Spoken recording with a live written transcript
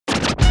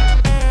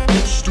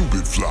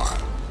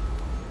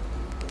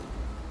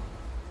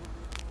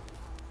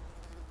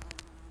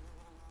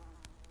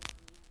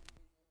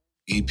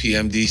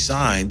EPMD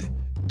signed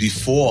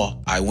before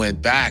I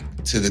went back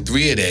to the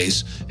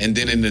 3-a-days. And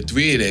then in the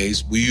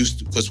 3-a-days, we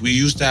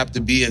used to have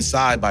to be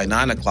inside by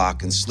 9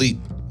 o'clock and sleep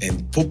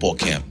in football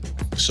camp.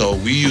 So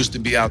we used to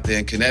be out there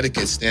in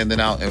Connecticut, standing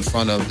out in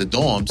front of the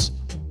dorms,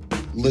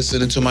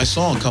 listening to my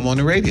song come on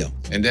the radio.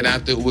 And then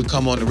after it would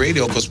come on the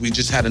radio, because we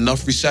just had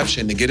enough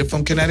reception to get it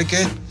from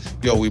Connecticut,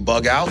 we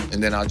bug out,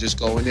 and then I'll just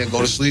go in there,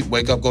 go to sleep,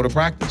 wake up, go to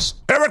practice.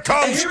 Here it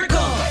comes! Here it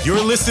comes! You're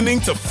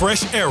listening to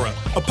Fresh Era,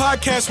 a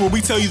podcast where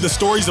we tell you the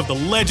stories of the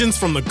legends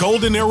from the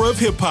golden era of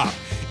hip-hop.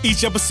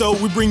 Each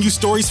episode, we bring you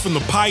stories from the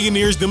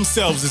pioneers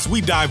themselves as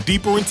we dive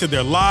deeper into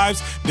their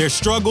lives, their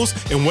struggles,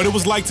 and what it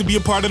was like to be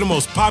a part of the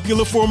most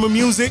popular form of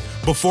music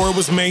before it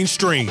was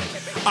mainstream.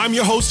 I'm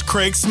your host,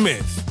 Craig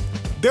Smith.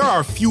 There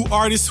are a few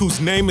artists whose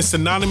name is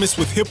synonymous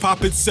with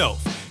hip-hop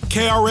itself.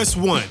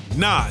 KRS-One,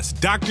 Nas,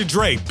 Dr.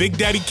 Dre, Big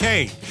Daddy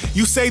Kane.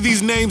 You say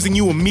these names and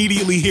you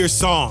immediately hear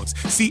songs,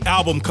 see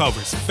album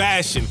covers,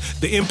 fashion,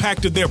 the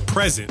impact of their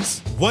presence.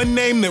 One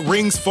name that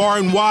rings far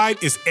and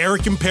wide is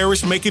Eric and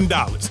Parrish Making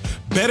Dollars,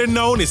 better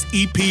known as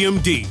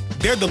EPMD.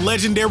 They're the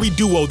legendary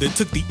duo that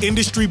took the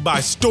industry by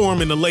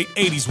storm in the late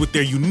 80s with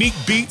their unique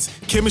beats,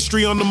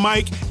 chemistry on the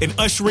mic, and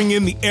ushering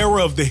in the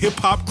era of the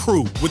hip-hop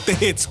crew with the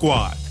Hit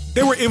Squad.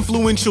 They were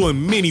influential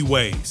in many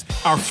ways.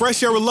 Our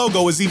Fresh Era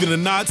logo is even a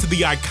nod to the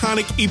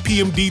iconic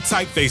EPMD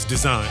typeface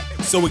design.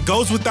 So it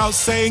goes without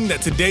saying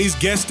that today's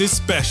guest is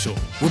special.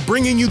 We're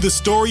bringing you the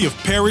story of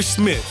Parrish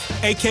Smith,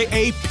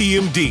 aka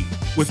PMD,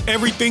 with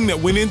everything that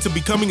went into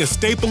becoming a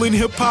staple in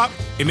hip-hop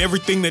and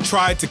everything that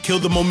tried to kill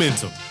the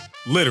momentum.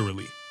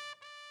 Literally.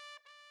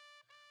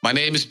 My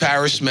name is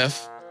Parrish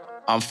Smith.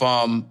 I'm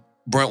from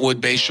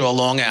Brentwood, Bayshore,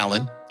 Long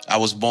Island. I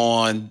was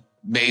born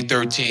May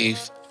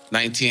 13th,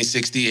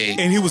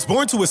 1968. And he was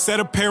born to a set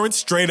of parents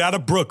straight out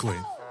of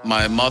Brooklyn.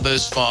 My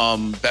mother's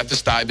from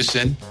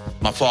Bedford-Stuyvesant.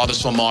 My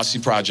father's from Marcy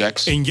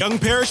Projects. And young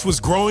Parrish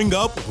was growing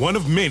up one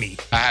of many.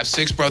 I have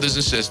 6 brothers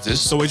and sisters.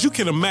 So as you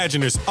can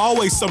imagine, there's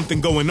always something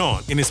going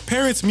on. And his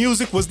parents'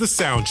 music was the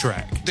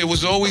soundtrack. There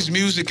was always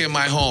music in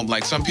my home.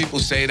 Like some people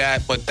say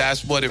that, but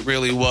that's what it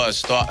really was,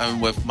 starting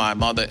with my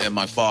mother and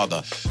my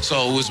father.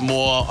 So it was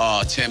more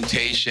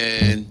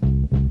Temptation.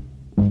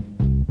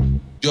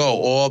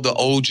 All the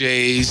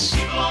OJs.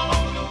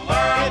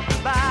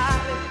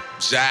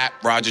 Zap,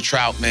 Roger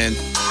Troutman.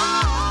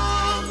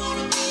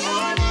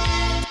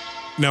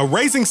 Now,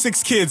 raising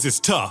 6 kids is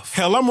tough.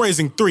 Hell, I'm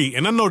raising 3,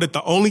 and I know that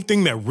the only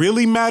thing that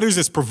really matters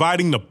is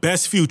providing the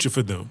best future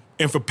for them.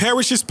 And for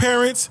Parrish's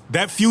parents,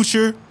 that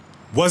future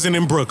wasn't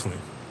in Brooklyn.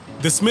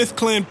 The Smith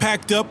clan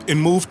packed up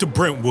and moved to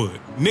Brentwood,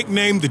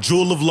 nicknamed the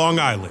Jewel of Long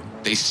Island.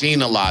 They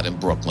seen a lot in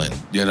Brooklyn,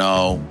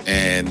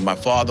 and my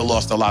father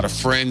lost a lot of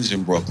friends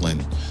in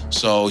Brooklyn.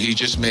 So he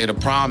just made a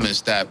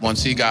promise that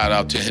once he got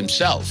out to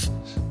himself,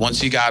 once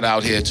he got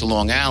out here to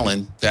Long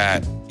Island,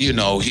 that,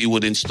 he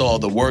would install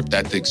the work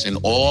ethics in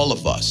all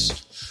of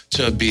us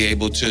to be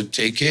able to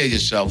take care of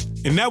yourself.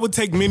 And that would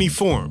take many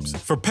forms.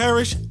 For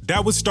Parrish,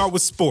 that would start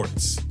with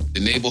sports. The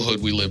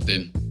neighborhood we lived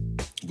in,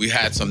 we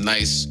had some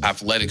nice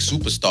athletic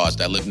superstars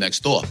that lived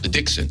next door, the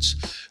Dixons.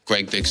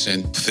 Greg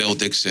Dixon, Phil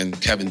Dixon,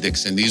 Kevin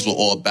Dixon. These were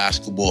all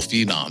basketball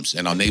phenoms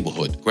in our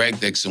neighborhood. Greg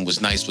Dixon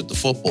was nice with the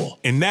football.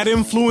 And that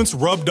influence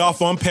rubbed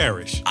off on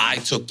Parrish. I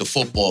took the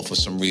football for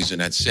some reason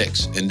at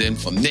 6. And then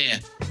from there,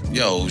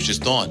 it was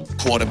just on.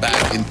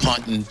 Quarterback and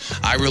punting.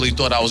 I really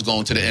thought I was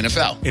going to the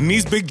NFL. And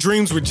these big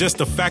dreams were just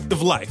a fact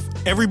of life.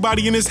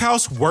 Everybody in his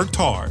house worked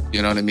hard.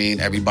 You know what I mean?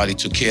 Everybody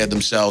took care of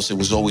themselves. It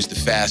was always the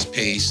fast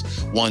pace,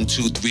 1,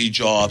 2, 3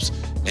 jobs.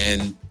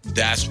 And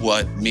that's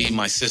what me,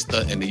 my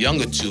sister, and the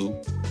younger 2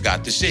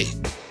 got to see.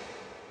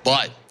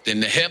 But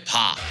then the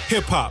hip-hop.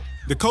 Hip-hop,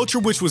 the culture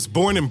which was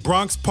born in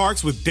Bronx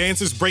parks with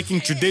dancers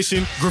breaking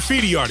tradition,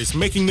 graffiti artists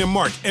making their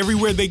mark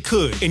everywhere they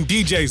could, and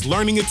DJs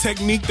learning a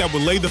technique that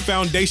would lay the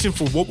foundation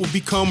for what would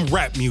become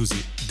rap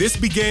music. This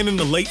began in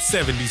the late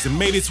 70s and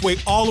made its way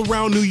all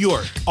around New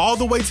York, all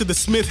the way to the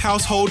Smith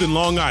household in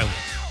Long Island.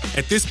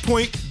 At this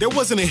point, there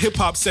wasn't a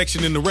hip-hop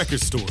section in the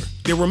record store.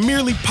 There were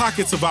merely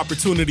pockets of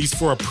opportunities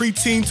for a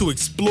preteen to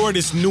explore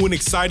this new and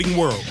exciting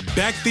world.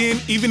 Back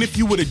then, even if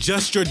you would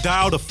adjust your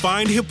dial to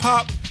find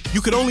hip-hop, you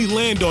could only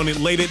land on it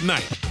late at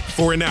night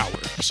for an hour.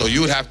 So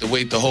you would have to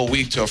wait the whole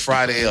week till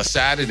Friday or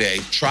Saturday,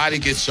 try to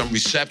get some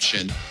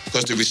reception,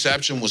 because the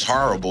reception was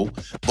horrible,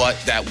 but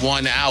that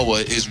 1 hour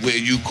is where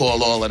you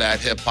call all of that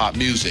hip-hop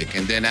music.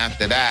 And then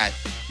after that,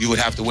 you would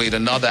have to wait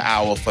another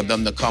hour for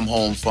them to come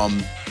home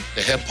from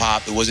the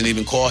hip-hop. It wasn't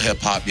even called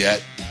hip-hop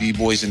yet, the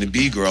B-boys and the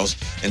B-girls,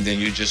 and then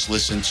you just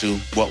listen to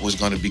what was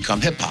going to become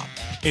hip-hop.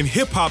 And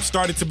hip-hop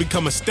started to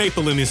become a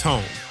staple in his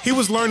home. He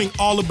was learning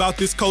all about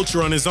this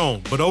culture on his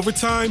own, but over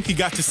time, he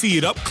got to see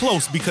it up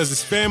close because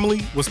his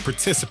family was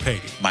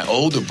participating. My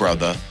older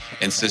brother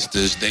and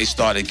sisters, they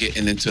started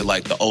getting into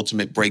like the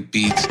ultimate break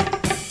beats.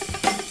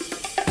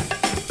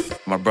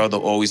 My brother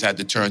always had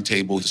the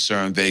turntable, the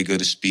Cern Vega,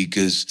 the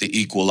speakers, the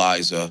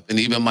equalizer. And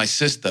even my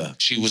sister,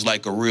 she was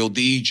like a real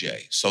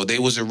DJ. So they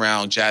was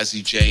around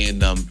Jazzy J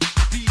and them.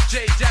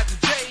 DJ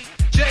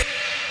Jazzy J.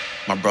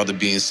 My brother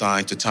being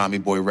signed to Tommy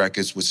Boy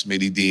Records with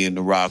Smitty D and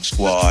the Rock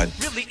Squad.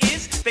 Really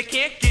is, they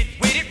can't get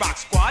with it. Rock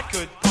Squad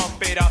could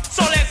pump it up,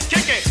 so let's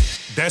kick it.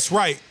 That's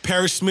right.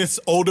 Parrish Smith's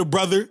older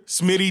brother,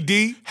 Smitty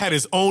D, had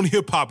his own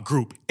hip-hop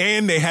group,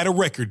 and they had a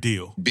record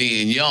deal.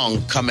 Being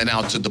young, coming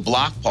out to the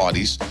block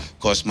parties,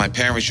 because my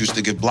parents used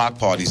to give block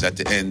parties at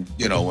the end,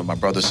 when my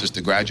brother and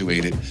sister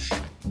graduated.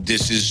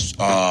 This is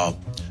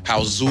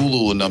how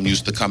Zulu and them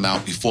used to come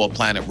out before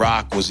Planet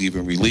Rock was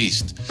even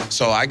released.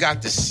 So I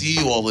got to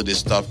see all of this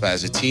stuff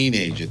as a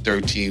teenager,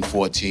 13,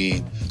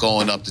 14,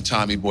 going up to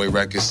Tommy Boy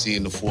Records,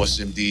 seeing the Force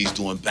MDs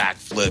doing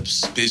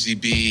backflips, Busy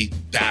Bee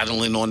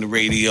battling on the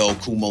radio,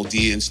 Kumo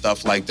D and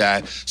stuff like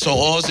that.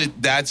 So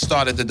that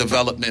started the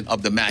development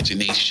of the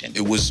imagination.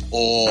 It was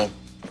all,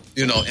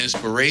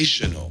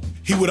 inspirational.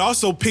 He would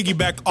also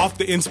piggyback off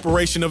the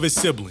inspiration of his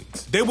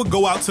siblings. They would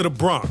go out to the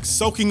Bronx,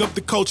 soaking up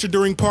the culture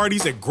during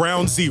parties at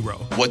Ground Zero.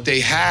 What they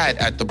had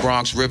at the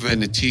Bronx River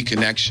and the T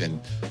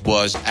Connection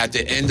was at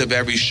the end of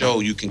every show,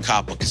 you can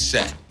cop a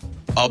cassette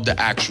of the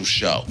actual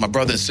show. My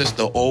brother and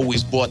sister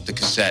always bought the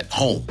cassette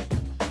home.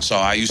 So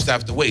I used to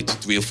have to wait till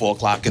 3 or 4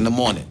 o'clock in the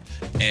morning.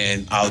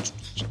 And I'll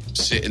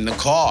sit in the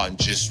car and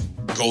just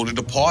go to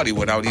the party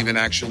without even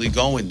actually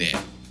going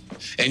there.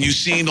 And you've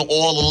seen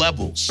all the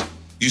levels.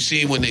 You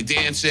see when they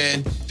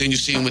dancing, then you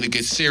see when it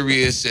gets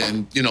serious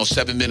and,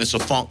 7 minutes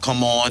of funk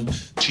come on,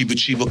 Chiba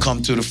Chiba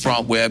come to the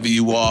front wherever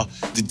you are,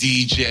 the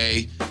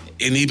DJ,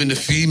 and even the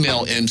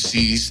female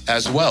MCs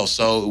as well.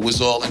 So it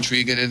was all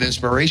intriguing and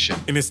inspiration.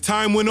 And as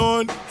time went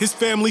on, his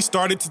family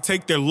started to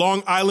take their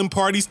Long Island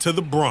parties to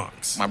the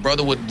Bronx. My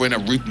brother would bring a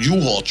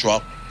U-Haul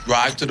truck,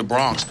 drive to the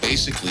Bronx,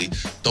 basically,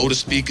 throw the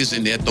speakers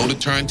in there, throw the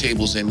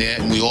turntables in there,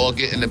 and we all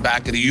get in the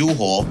back of the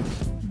U-Haul.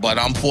 But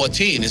I'm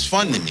 14, it's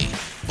fun to me.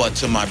 But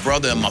to my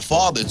brother and my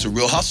father, it's a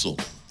real hustle.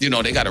 They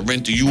got to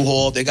rent the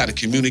U-Haul, they got to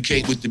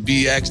communicate with the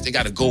BX, they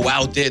got to go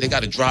out there, they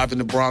got to drive in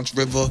the Bronx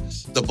River,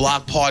 the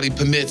block party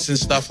permits and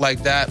stuff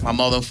like that. My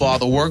mother and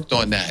father worked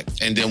on that.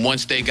 And then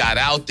once they got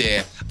out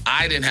there,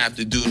 I didn't have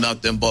to do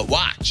nothing but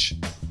watch.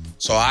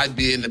 So I'd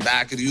be in the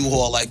back of the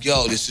U-Haul like,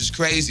 yo, this is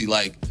crazy.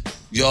 Like,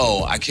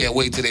 yo, I can't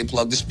wait till they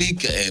plug the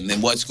speaker in.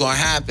 And what's going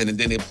to happen? And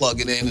then they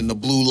plug it in and the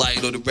blue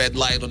light or the red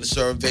light on the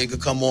Serve Vega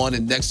come on.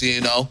 And next thing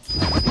you know,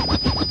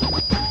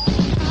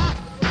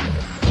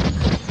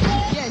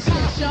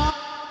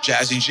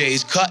 Jazzy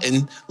J's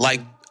cutting like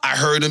I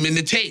heard him in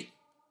the tape,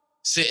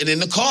 sitting in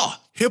the car.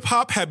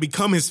 Hip-hop had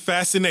become his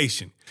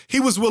fascination. He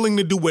was willing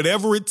to do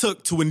whatever it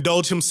took to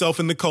indulge himself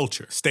in the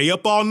culture. Stay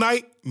up all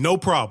night? No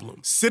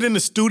problem. Sit in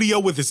the studio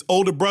with his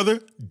older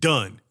brother?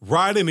 Done.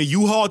 Ride in a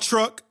U-Haul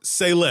truck?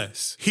 Say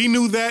less. He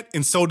knew that,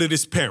 and so did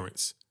his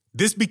parents.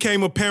 This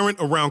became apparent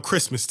around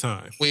Christmas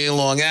time. We in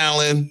Long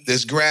Island,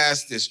 there's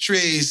grass, there's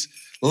trees,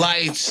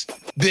 lights,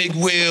 big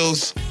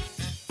wheels,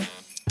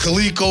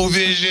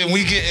 ColecoVision,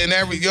 we getting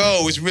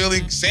it's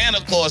really,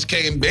 Santa Claus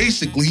came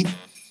basically,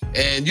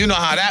 and you know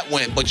how that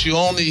went, but you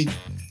only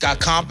got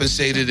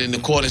compensated in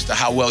accordance to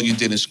how well you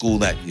did in school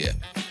that year.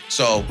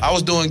 So I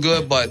was doing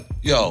good, but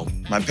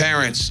my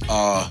parents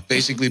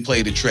basically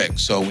played a trick.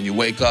 So when you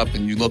wake up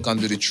and you look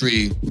under the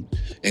tree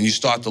and you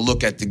start to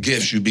look at the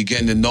gifts, you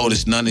begin to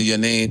notice none of your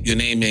name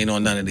ain't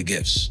on none of the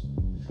gifts.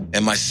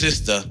 And my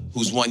sister,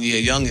 who's 1 year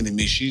younger than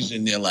me, she's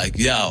in there like,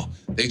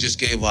 they just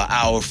gave her an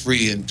hour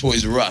free in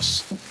Toys R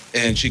Us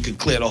and she could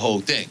clear the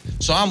whole thing.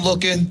 So I'm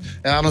looking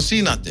and I don't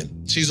see nothing.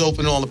 She's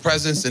opening all the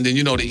presents and then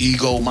the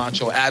ego,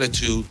 macho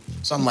attitude.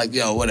 So I'm like,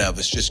 whatever,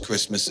 it's just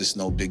Christmas, it's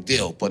no big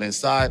deal. But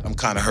inside, I'm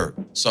kind of hurt.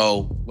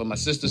 So when my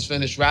sisters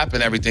finished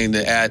wrapping everything,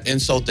 to add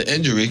insult to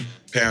injury,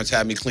 parents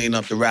had me clean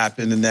up the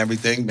wrapping and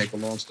everything. Make a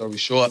long story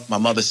short, my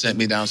mother sent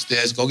me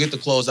downstairs, go get the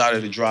clothes out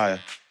of the dryer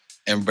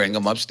and bring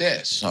them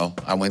upstairs. So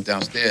I went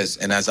downstairs,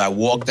 and as I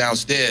walked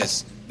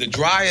downstairs, the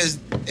dryers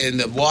and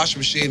the washing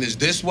machine is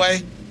this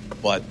way,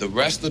 but the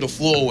rest of the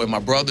floor where my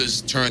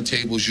brother's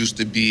turntables used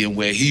to be and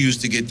where he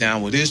used to get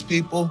down with his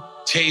people,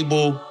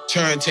 table,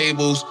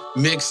 turntables,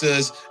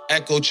 mixers,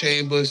 echo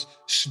chambers,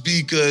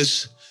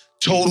 speakers,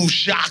 total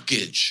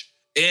shockage,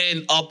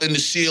 and up in the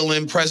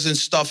ceiling, present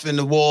stuff in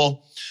the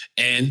wall,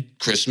 and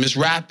Christmas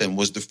Rapping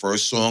was the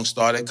first song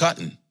started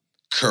cutting.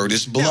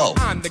 Curtis Blow.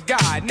 Now, I'm the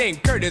guy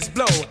named Curtis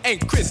Blow,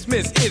 and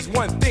Christmas is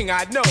one thing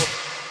I know.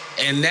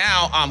 And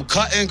now I'm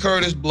cutting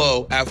Curtis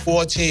Blow at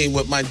 14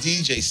 with my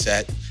DJ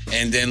set,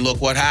 and then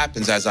look what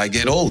happens as I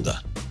get older.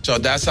 So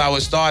that's how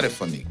it started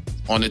for me,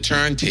 on the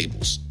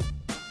turntables.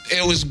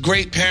 It was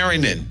great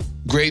parenting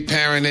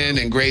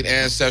and great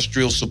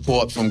ancestral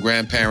support from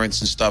grandparents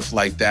and stuff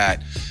like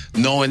that.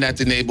 Knowing that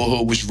the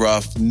neighborhood was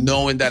rough,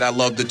 knowing that I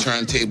loved the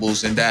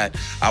turntables and that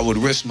I would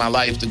risk my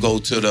life to go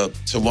to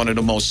one of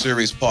the most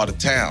serious part of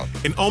town.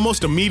 And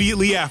almost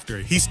immediately after,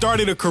 he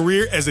started a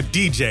career as a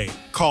DJ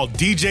called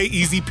DJ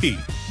Easy P.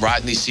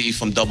 Rodney C.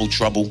 from Double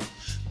Trouble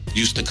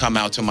used to come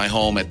out to my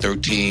home at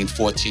 13,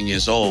 14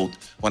 years old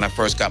when I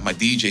first got my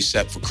DJ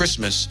set for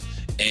Christmas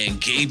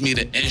and gave me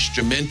the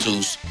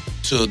instrumentals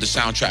to the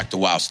soundtrack to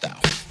Wild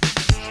Style.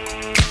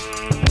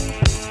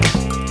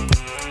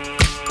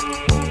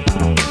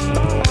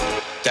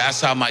 that's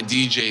how my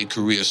DJ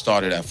career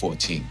started at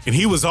 14. And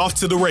he was off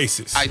to the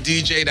races. I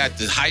DJ'd at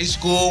the high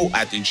school,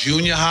 at the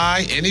junior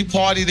high, any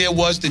party there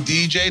was to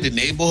DJ, the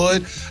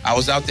neighborhood, I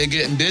was out there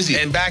getting busy.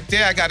 And back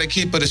there, I got to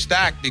keep it a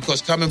stack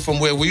because coming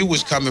from where we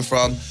was coming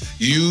from,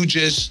 you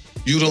just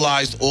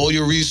utilized all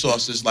your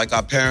resources like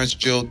our parents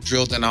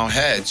drilled in our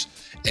heads.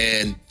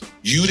 And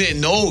you didn't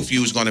know if you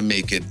was going to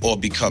make it or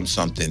become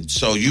something.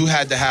 So you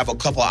had to have a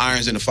couple of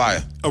irons in the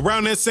fire.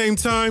 Around that same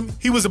time,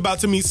 he was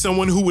about to meet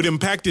someone who would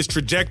impact his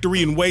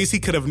trajectory in ways he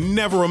could have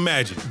never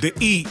imagined. The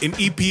E in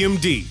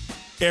EPMD,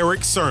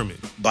 Eric Sermon.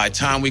 By the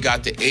time we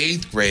got to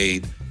 8th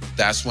grade,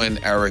 that's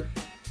when Eric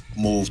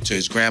moved to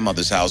his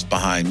grandmother's house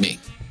behind me.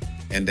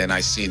 And then I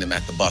seen him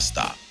at the bus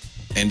stop.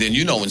 And then,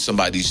 when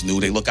somebody's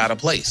new, they look out of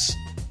place,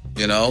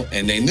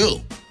 and they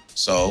knew.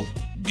 So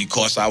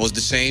because I was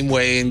the same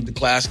way in the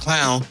class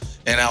clown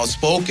and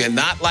outspoken,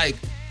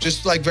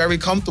 just very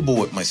comfortable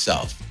with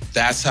myself.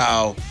 That's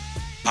how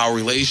our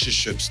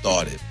relationship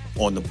started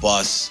on the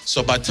bus.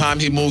 So by the time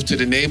he moved to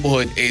the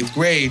neighborhood, 8th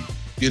grade,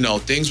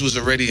 things was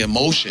already in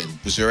motion.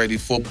 Was already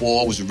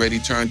football, was already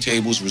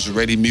turntables, was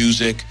already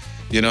music,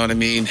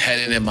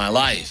 heading in my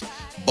life.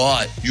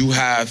 But you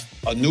have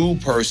a new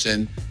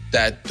person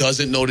that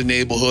doesn't know the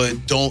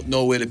neighborhood, don't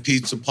know where the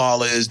pizza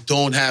parlor is,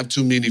 don't have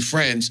too many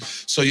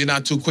friends, so you're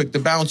not too quick to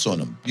bounce on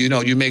them.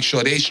 You make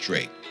sure they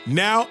straight.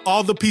 Now,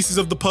 all the pieces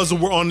of the puzzle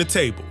were on the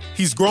table.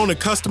 He's grown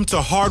accustomed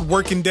to hard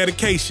work and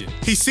dedication.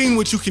 He's seen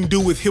what you can do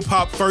with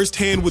hip-hop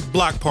firsthand with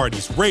block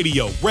parties,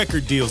 radio,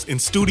 record deals,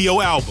 and studio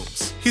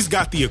albums. He's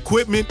got the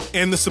equipment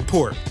and the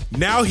support.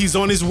 Now he's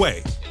on his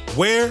way.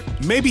 Where?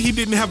 Maybe he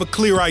didn't have a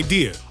clear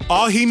idea.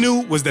 All he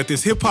knew was that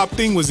this hip-hop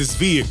thing was his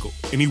vehicle,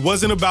 and he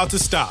wasn't about to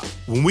stop.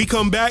 When we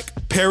come back,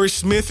 Parrish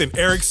Smith and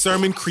Eric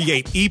Sermon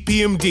create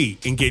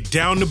EPMD and get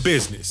down to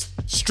business.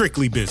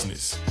 Strictly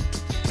business.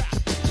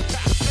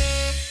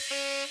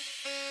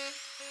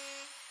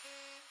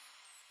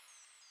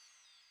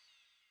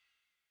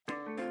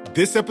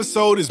 This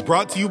episode is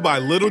brought to you by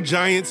Little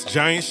Giant's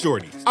Giant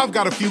Shorties. I've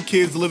got a few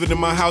kids living in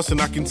my house,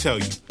 and I can tell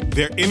you,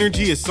 their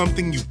energy is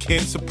something you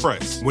can't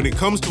suppress. When it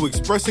comes to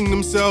expressing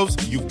themselves,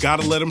 you've got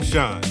to let them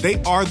shine.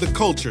 They are the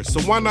culture, so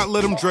why not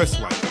let them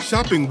dress like it?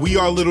 Shopping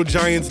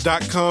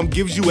WeAreLittleGiants.com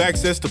gives you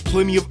access to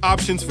plenty of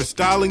options for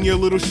styling your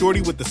little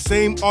shorty with the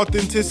same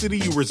authenticity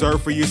you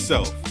reserve for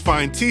yourself.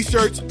 Find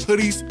t-shirts,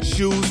 hoodies,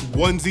 shoes,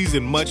 onesies,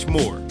 and much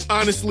more.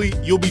 Honestly,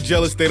 you'll be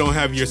jealous they don't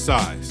have your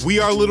size.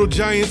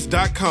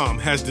 WeAreLittleGiants.com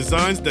has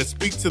designs that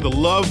speak to the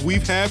love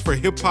we've had for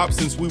hip-hop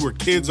since we were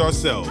kids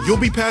ourselves. You'll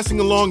be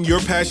passing along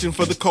your passion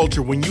for the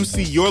culture when you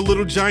see your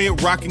little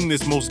giant rocking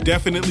this Most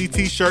Definitely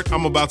t-shirt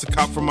I'm about to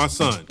cop for my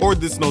son, or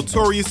this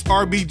Notorious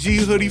RBG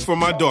hoodie for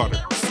my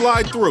daughter.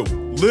 Slide through.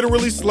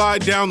 Literally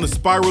slide down the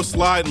spiral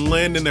slide and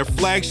land in their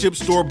flagship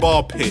store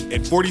ball pit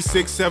at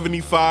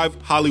 4675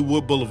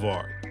 Hollywood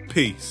Boulevard.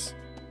 Peace.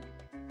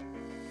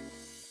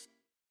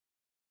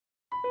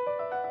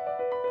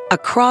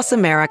 Across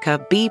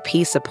America,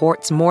 BP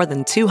supports more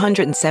than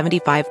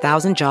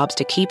 275,000 jobs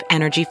to keep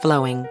energy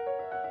flowing.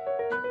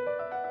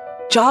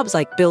 Jobs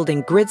like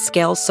building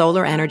grid-scale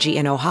solar energy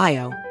in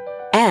Ohio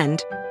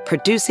and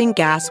producing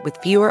gas with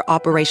fewer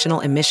operational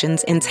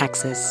emissions in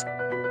Texas.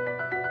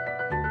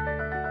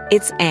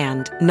 It's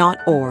and, not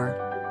or.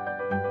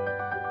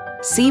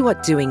 See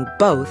what doing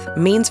both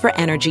means for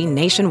energy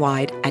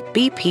nationwide at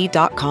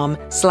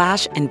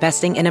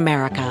bp.com/investing in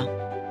America.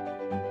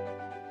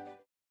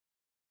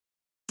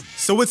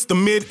 So it's the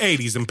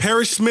mid-'80s, and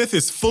Parrish Smith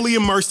is fully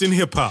immersed in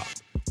hip-hop.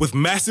 With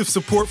massive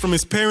support from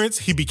his parents,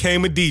 he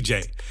became a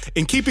DJ.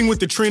 In keeping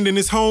with the trend in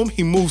his home,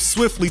 he moves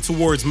swiftly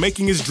towards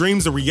making his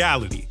dreams a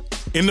reality.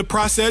 In the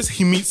process,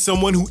 he meets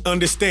someone who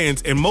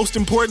understands and, most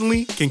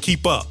importantly, can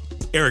keep up.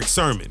 Eric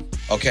Sermon.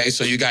 Okay,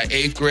 so you got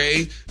 8th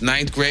grade,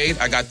 9th grade.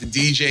 I got the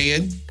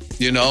DJing,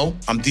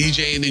 I'm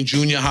DJing in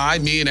junior high.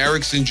 Me and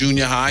Eric's in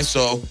junior high,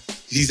 so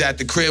he's at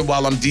the crib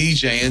while I'm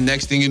DJing.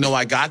 Next thing you know,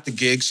 I got the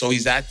gig, so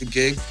he's at the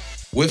gig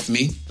with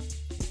me.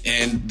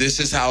 And this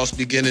is how it's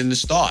beginning to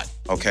start.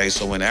 Okay,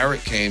 so when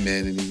Eric came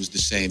in and he was the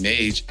same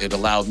age, it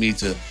allowed me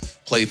to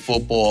play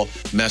football,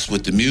 mess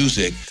with the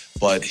music.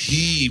 But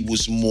he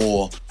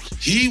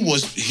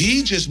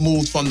just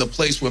moved from the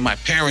place where my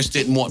parents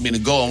didn't want me to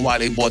go and why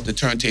they bought the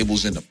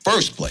turntables in the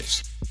first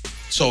place.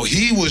 So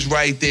he was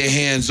right there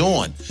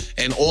hands-on.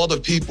 And all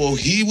the people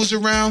he was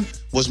around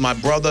was my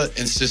brother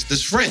and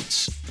sister's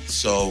friends.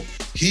 So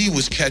he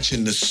was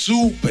catching the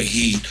super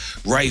heat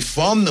right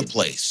from the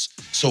place.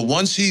 So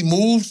once he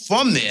moved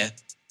from there,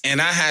 and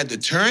I had the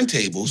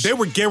turntables, they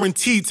were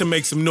guaranteed to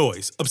make some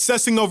noise,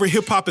 obsessing over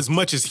hip-hop as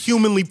much as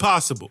humanly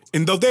possible.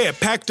 And though they had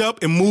packed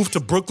up and moved to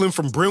Brooklyn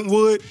from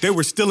Brentwood, they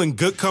were still in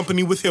good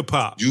company with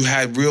hip-hop. You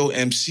had real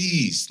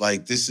MCs,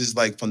 this is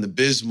from the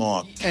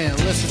Bismarck. And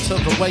listen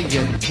to the way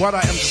what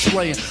I am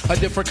slaying, a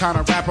different kind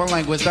of rapper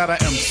language that I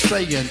am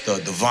saying. The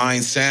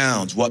divine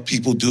sounds, what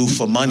people do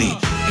for money.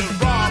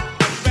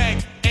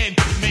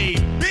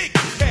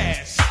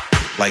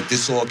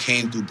 This all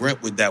came through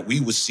Brentwood that we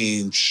were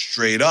seeing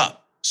straight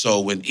up.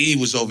 So when E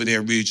was over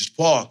there in Regis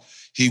Park,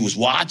 he was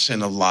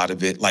watching a lot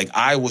of it like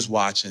I was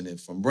watching it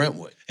from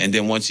Brentwood. And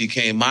then once he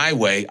came my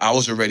way, I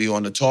was already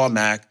on the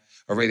tarmac,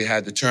 already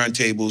had the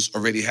turntables,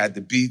 already had the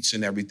beats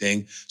and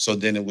everything. So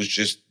then it was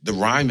just the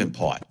rhyming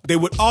part. They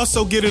would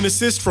also get an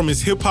assist from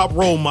his hip-hop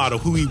role model,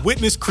 who he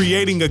witnessed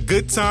creating a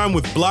good time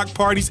with block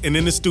parties and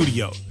in the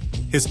studio,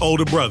 his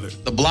older brother.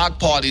 The block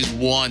party's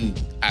one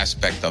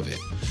aspect of it.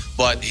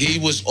 But he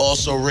was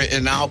also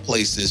written out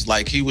places.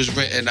 Like he was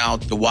written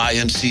out the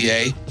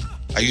YMCA.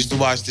 I used to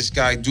watch this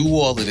guy do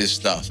all of this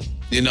stuff,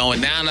 and now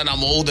that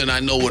I'm older and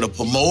I know what a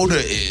promoter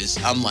is,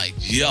 I'm like,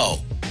 yo,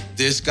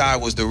 this guy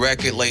was the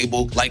record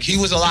label. Like, he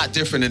was a lot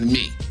different than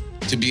me.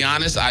 To be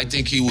honest, I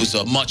think he was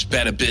a much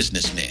better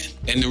businessman.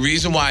 And the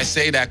reason why I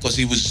say that, because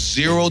he was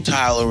zero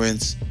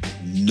tolerance,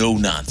 no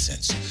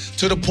nonsense.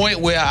 To the point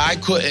where I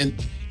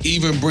couldn't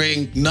even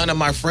bring none of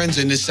my friends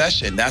in this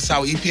session. That's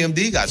how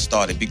EPMD got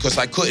started, because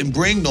I couldn't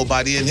bring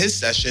nobody in his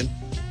session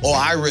or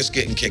I risk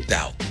getting kicked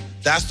out.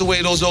 That's the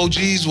way those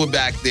OGs were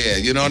back there.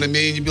 You know what I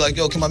mean? You'd be like,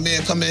 yo, can my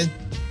man come in?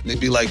 And they'd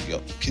be like, yo,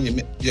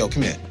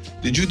 come here.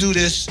 Did you do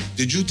this?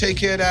 Did you take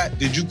care of that?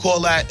 Did you call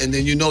that? And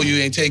then you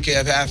ain't take care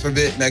of half of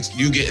it. Next,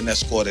 you getting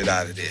escorted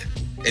out of there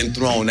and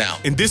thrown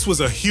out. And this was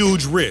a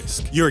huge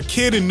risk. You're a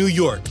kid in New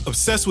York,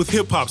 obsessed with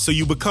hip-hop, so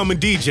you become a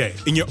DJ.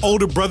 And your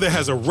older brother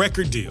has a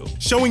record deal,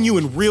 showing you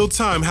in real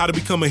time how to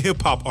become a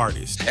hip-hop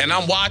artist. And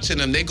I'm watching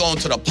them. They going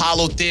to the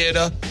Apollo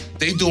Theater.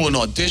 They doing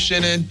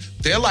auditioning.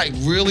 They're like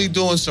really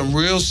doing some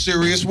real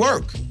serious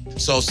work.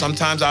 So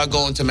sometimes I'll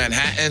go into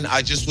Manhattan.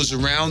 I just was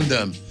around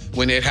them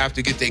when they'd have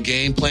to get their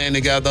game plan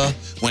together,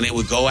 when they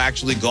would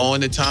actually go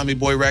into Tommy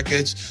Boy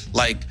Records.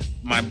 Like,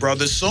 my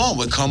brother's song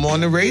would come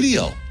on the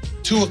radio.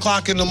 2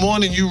 o'clock in the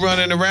morning, you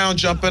running around,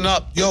 jumping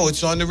up. Yo,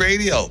 it's on the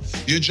radio.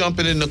 You're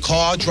jumping in the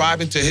car,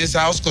 driving to his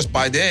house, because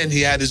by then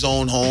he had his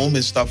own home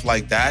and stuff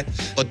like that.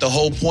 But the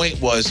whole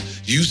point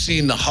was, you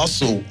seen the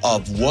hustle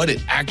of what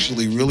it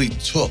actually really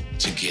took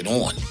to get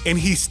on. And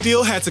he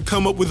still had to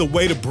come up with a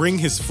way to bring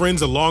his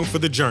friends along for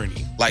the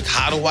journey. Like,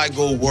 how do I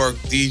go work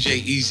DJ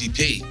Easy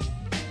P,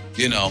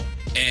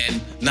 and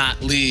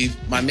not leave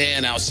my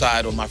man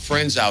outside or my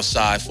friends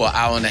outside for an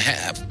hour and a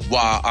half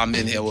while I'm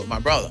in here with my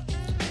brother?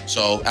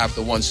 So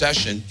after one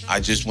session, I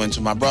just went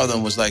to my brother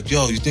and was like,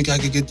 yo, you think I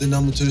could get the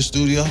number to the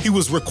studio? He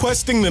was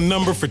requesting the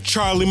number for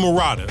Charlie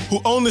Murata, who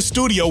owned the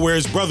studio where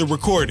his brother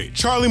recorded.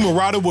 Charlie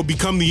Murata would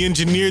become the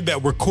engineer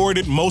that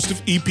recorded most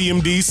of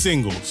EPMD's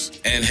singles.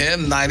 And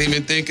him not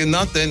even thinking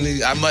nothing.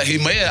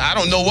 I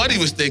don't know what he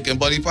was thinking,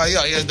 but he probably,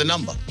 here's the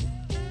number.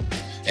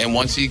 And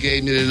once he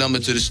gave me the number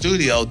to the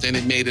studio, then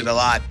it made it a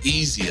lot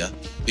easier,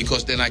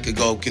 because then I could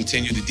go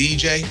continue to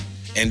DJ.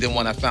 And then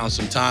when I found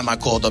some time, I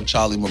called up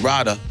Charlie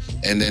Murata,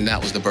 and then that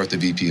was the birth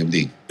of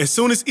EPMD. As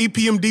soon as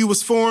EPMD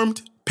was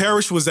formed,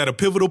 Parrish was at a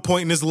pivotal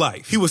point in his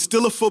life. He was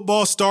still a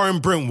football star in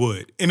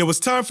Brentwood, and it was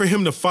time for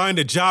him to find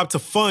a job to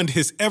fund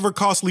his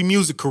ever-costly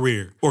music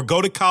career or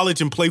go to college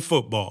and play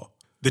football.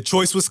 The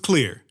choice was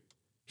clear.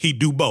 He'd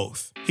do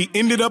both. He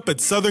ended up at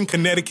Southern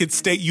Connecticut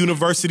State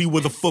University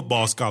with a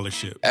football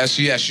scholarship.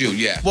 SCSU,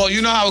 yeah. Well,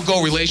 you know how it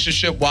go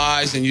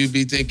relationship-wise, and you'd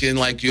be thinking,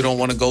 like, you don't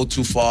want to go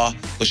too far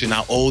because you're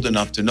not old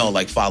enough to know,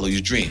 like, follow your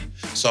dream.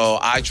 So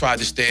I tried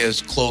to stay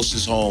as close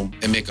as home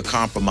and make a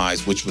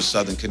compromise, which was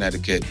Southern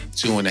Connecticut,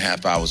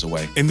 2.5 hours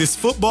away. And this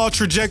football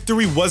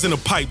trajectory wasn't a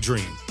pipe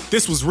dream.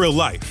 This was real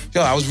life.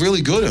 Yo, I was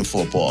really good in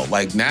football,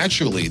 like,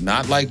 naturally.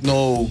 Not like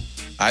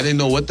I didn't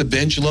know what the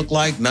bench looked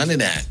like, none of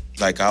that.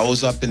 Like, I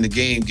was up in the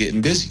game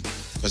getting busy,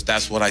 because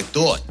that's what I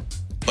thought.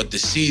 But the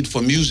seed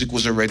for music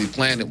was already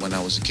planted when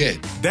I was a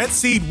kid. That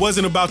seed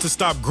wasn't about to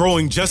stop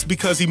growing just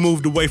because he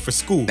moved away for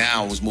school.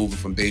 Now I was moving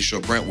from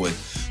Bayshore, Brentwood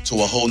to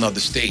a whole nother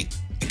state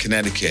in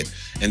Connecticut.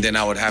 And then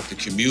I would have to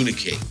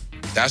communicate.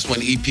 That's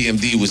when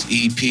EPMD was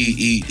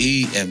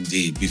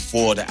EPEMD,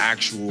 before the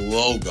actual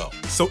logo.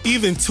 So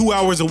even 2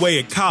 hours away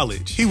at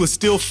college, he was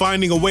still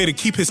finding a way to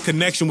keep his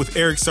connection with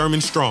Eric Sermon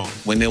strong.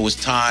 When there was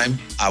time,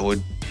 I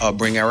would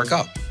bring Eric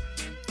up.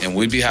 And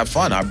we'd have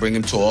fun. I'd bring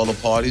him to all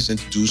the parties,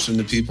 introduce him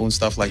to people and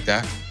stuff like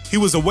that. He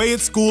was away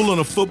at school on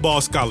a football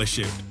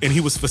scholarship, and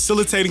he was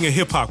facilitating a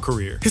hip-hop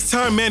career. His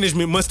time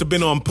management must have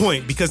been on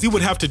point, because he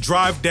would have to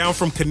drive down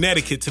from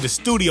Connecticut to the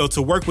studio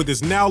to work with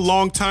his now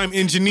longtime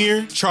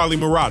engineer, Charlie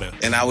Murata.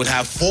 And I would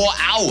have 4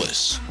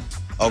 hours,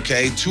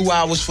 2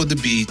 hours for the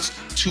beats,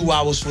 2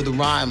 hours for the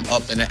rhyme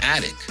up in the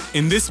attic.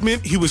 And this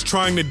meant he was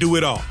trying to do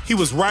it all. He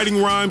was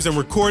writing rhymes and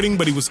recording,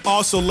 but he was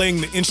also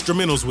laying the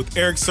instrumentals with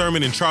Eric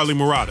Sermon and Charlie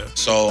Murata.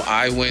 So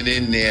I went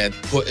in there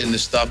putting the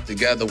stuff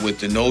together with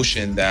the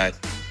notion that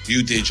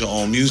you did your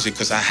own music,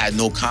 because I had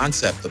no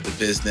concept of the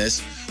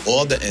business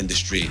or the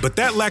industry. But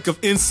that lack of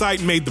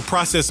insight made the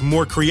process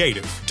more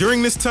creative.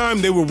 During this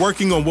time, they were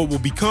working on what will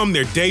become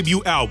their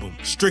debut album,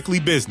 Strictly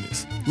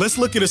Business. Let's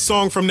look at a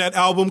song from that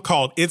album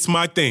called It's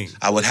My Thing.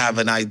 I would have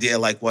an idea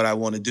like what I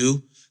want to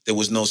do. There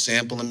was no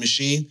sampling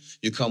machine.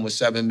 You come with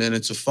 7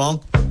 minutes of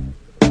funk.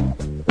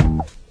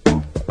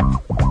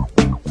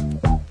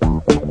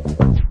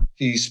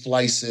 He's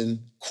splicing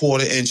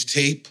 1/4-inch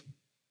tape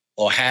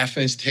or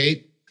 1/2-inch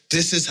tape.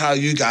 This is how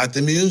you got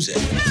the music.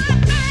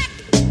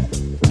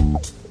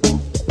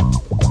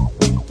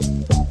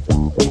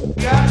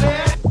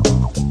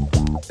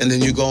 and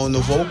then you go in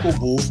the vocal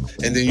booth,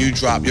 and then you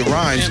drop your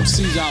rhymes.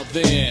 MCs out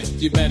there,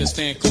 you better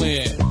stand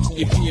clear.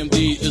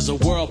 EPMD is a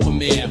world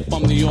premiere.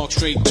 From New York,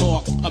 straight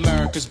talk,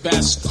 America's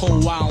best.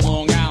 Cold Wild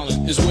Long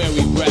Island is where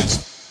we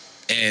rest.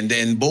 And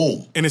then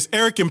boom. And as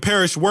Eric and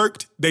Parrish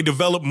worked, they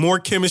developed more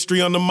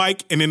chemistry on the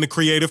mic and in the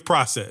creative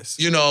process.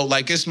 You know,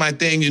 like it's my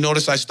thing. You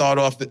notice I start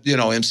off,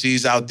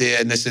 MCs out there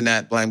and this and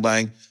that, blang,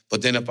 blang.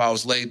 But then if I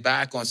was laid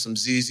back on some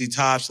ZZ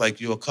Tops, like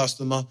you're a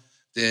customer,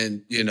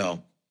 then,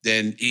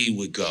 then E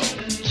would go.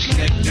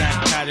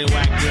 Neck-jack,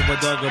 paddywhack, give a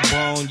dog a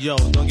bone. Yo,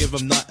 don't give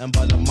him nothing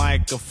but a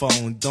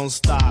microphone. Don't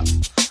stop,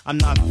 I'm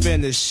not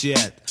finished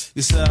yet.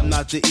 You said I'm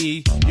not the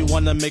E, you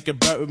wanna make it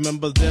better,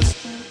 remember this?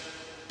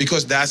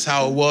 Because that's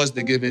how it was,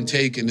 the give and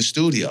take in the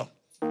studio.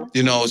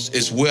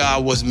 It's where I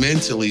was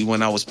mentally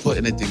when I was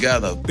putting it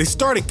together. They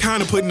started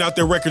kind of putting out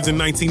their records in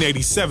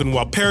 1987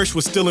 while Parrish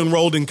was still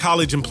enrolled in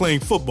college and playing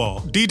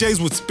football.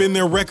 DJs would spin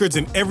their records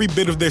and every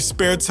bit of their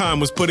spare time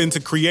was put into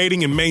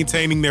creating and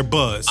maintaining their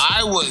buzz.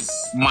 I was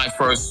my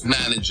first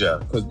manager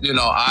because,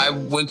 I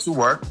went to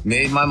work,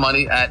 made my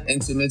money at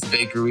Intimate's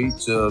Bakery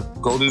to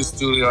go to the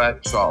studio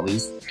at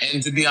Charlie's.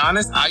 And to be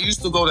honest, I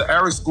used to go to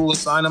Eric's school and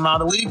sign him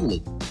out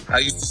illegally. I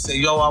used to say,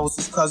 I was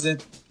his cousin.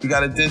 We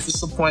got a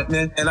dentist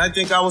appointment. And I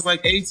think I was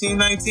like 18,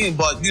 19.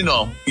 But,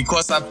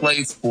 because I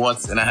played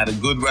sports and I had a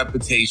good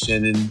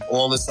reputation and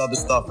all this other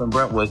stuff in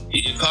Brentwood,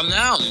 you come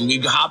down and we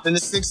hop into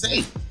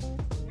 6'8".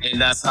 And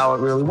that's how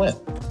it really went.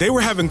 They were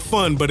having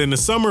fun, but in the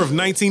summer of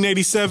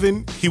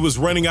 1987, he was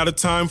running out of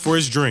time for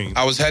his dream.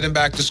 I was heading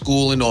back to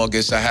school in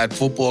August. I had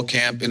football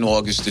camp in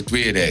August, the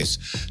 3-a-days.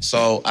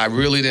 So I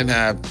really didn't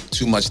have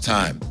too much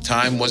time.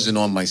 Time wasn't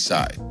on my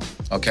side,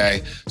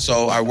 okay?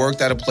 So I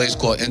worked at a place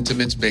called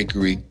Intimate's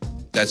Bakery.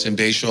 That's in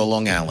Bayshore,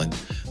 Long Island.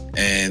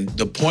 And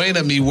the point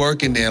of me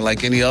working there,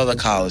 like any other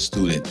college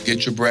student,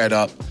 get your bread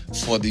up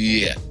for the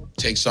year.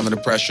 Take some of the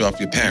pressure off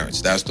your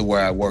parents. That's the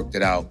way I worked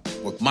it out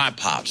with my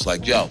pops.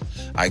 Like,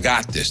 I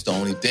got this. The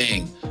only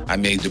thing, I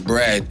made the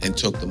bread and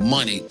took the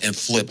money and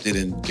flipped it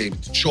and gave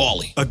it to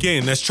Charlie.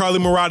 Again, that's Charlie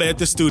Murata at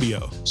the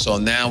studio. So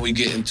now we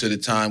get into the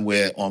time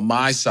where on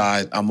my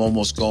side, I'm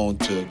almost going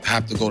to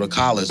have to go to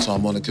college, so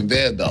I'm on the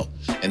conveyor belt.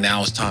 And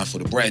now it's time for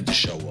the bread to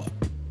show up.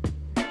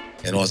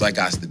 And all I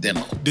got is the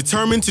demo.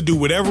 Determined to do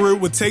whatever it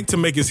would take to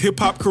make his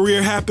hip-hop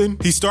career happen,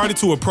 he started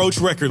to approach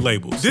record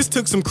labels. This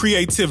took some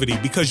creativity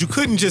because you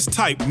couldn't just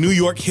type New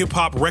York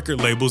hip-hop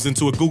record labels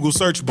into a Google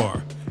search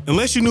bar.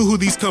 Unless you knew who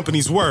these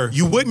companies were,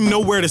 you wouldn't know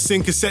where to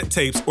send cassette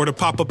tapes or to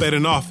pop up at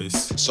an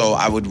office. So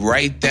I would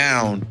write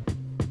down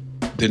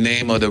the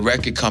name of the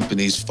record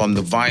companies from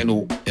the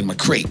vinyl in my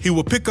crate. He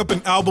would pick up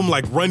an album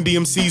like Run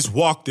DMC's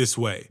Walk This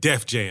Way,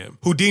 Def Jam,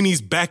 Houdini's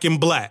Back in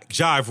Black,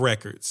 Jive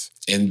Records.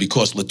 And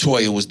because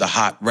LaToya was the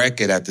hot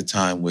record at the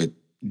time with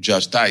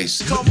Just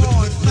Ice, Come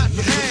on, clap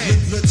your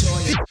hands,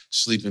 LaToya.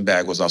 Sleeping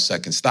Bag was our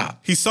second stop.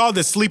 He saw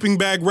that Sleeping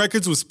Bag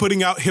Records was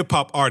putting out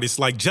hip-hop artists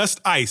like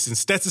Just Ice and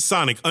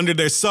Stetsasonic under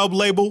their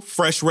sub-label,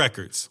 Fresh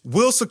Records.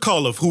 Will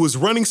Sokolov, who was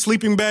running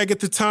Sleeping Bag at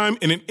the time,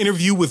 in an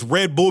interview with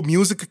Red Bull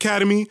Music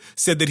Academy,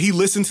 said that he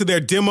listened to their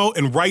demo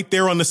and right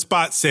there on the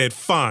spot said,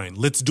 "Fine,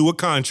 let's do a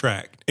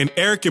contract." And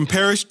Eric and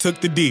Parrish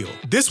took the deal.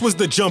 This was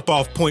the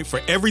jump-off point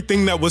for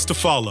everything that was to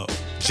follow.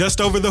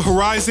 Just over the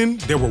horizon,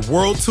 there were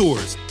world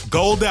tours,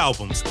 gold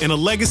albums, and a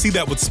legacy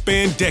that would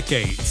span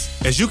decades.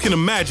 As you can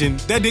imagine,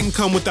 that didn't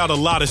come without a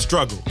lot of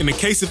struggle. In the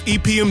case of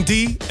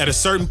EPMD, at a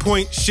certain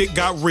point, shit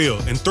got real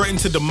and threatened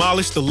to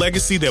demolish the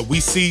legacy that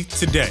we see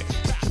today.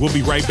 We'll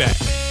be right back.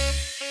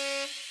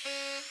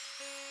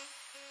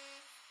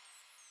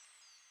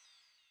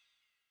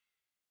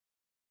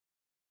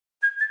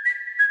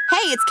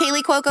 Hey, it's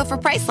Kaylee Cuoco for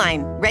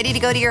Priceline. Ready to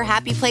go to your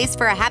happy place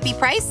for a happy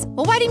price?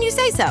 Well, why didn't you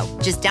say so?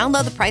 Just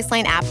download the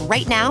Priceline app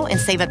right now and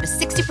save up to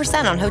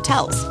 60% on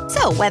hotels.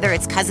 So whether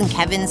it's Cousin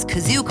Kevin's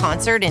Kazoo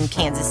Concert in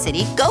Kansas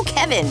City, go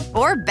Kevin,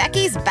 or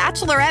Becky's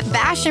Bachelorette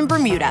Bash in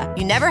Bermuda,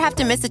 you never have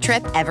to miss a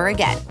trip ever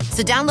again.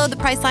 So download the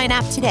Priceline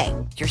app today.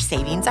 Your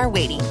savings are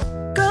waiting.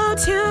 Go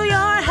to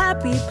your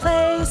happy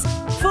place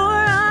for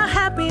a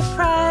happy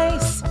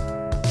price.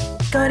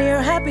 Go to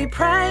your happy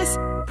price,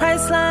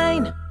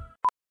 Priceline.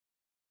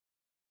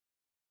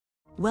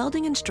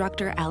 Welding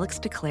instructor Alex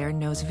DeClaire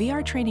knows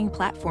VR training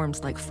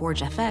platforms like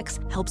Forge FX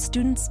help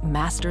students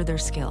master their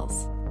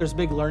skills. There's a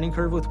big learning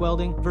curve with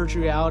welding.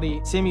 Virtual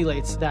reality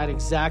simulates that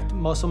exact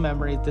muscle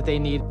memory that they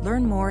need.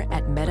 Learn more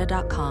at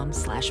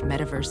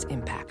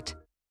meta.com/metaverseimpact.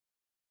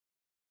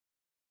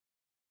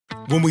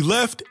 When we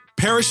left,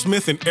 Parrish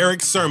Smith and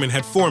Eric Sermon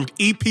had formed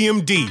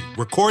EPMD,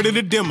 recorded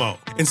a demo,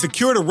 and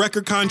secured a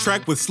record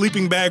contract with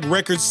Sleeping Bag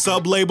Records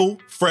sub-label,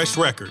 Fresh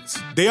Records.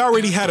 They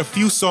already had a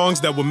few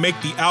songs that would make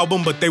the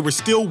album, but they were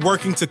still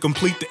working to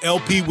complete the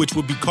LP, which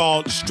would be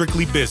called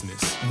Strictly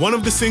Business. One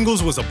of the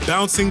singles was a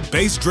bouncing,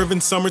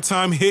 bass-driven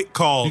summertime hit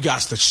called You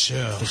Got to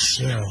Chill.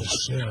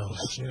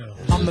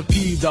 I'm the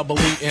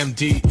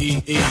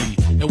PMDEE,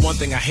 and one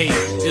thing I hate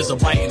is a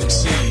biting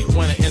MC.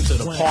 When I enter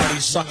the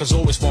party, suckers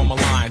always form a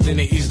line, then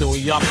they ease their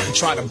way up and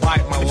try to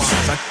bite my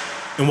lines.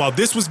 And while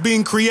this was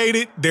being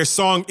created, their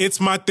song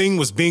It's My Thing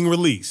was being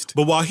released.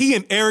 But while he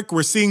and Eric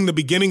were seeing the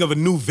beginning of a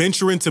new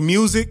venture into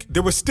music,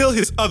 there was still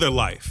his other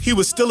life. He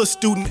was still a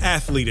student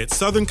athlete at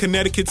Southern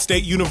Connecticut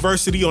State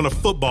University on a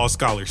football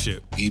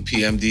scholarship.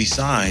 EPMD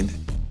signed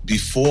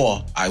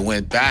before I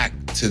went back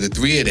to the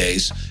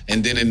 3-a-days.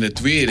 And then in the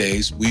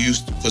 3-a-days, we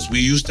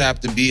used to have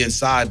to be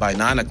inside by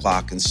 9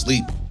 o'clock and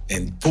sleep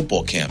in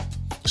football camp.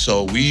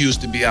 So we used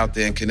to be out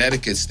there in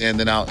Connecticut,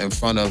 standing out in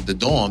front of the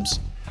dorms,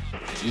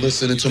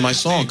 listening to my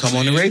song come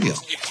on the radio.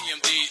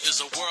 EPMD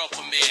is a world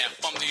premiere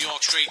from New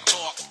York Straight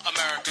Talk,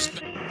 America's.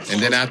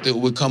 And then after it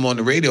would come on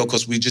the radio,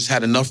 because we just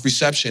had enough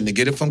reception to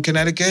get it from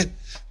Connecticut,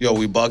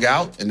 we bug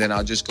out, and then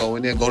I'll just go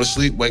in there, go to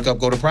sleep, wake up,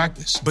 go to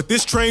practice. But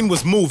this train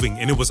was moving,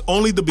 and it was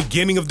only the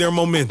beginning of their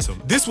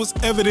momentum. This was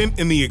evident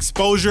in the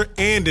exposure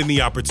and in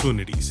the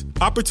opportunities.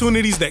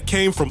 Opportunities that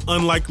came from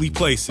unlikely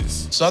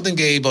places. Southern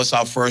gave us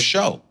our first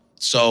show.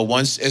 So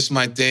once It's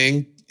My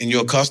Thing and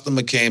Your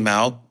Customer came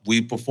out,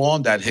 we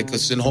performed at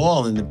Hickerson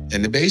Hall in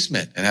the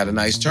basement and had a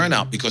nice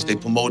turnout because they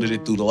promoted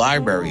it through the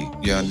library,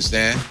 you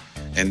understand?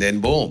 And then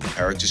boom,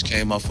 Eric just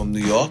came up from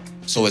New York.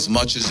 So as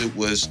much as it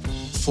was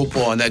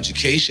football and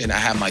education, I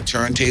had my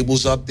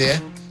turntables up there.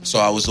 So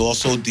I was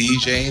also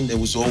DJing. There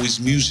was always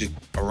music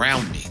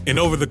around me. And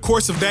over the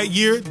course of that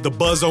year, the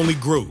buzz only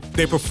grew.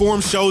 They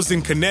performed shows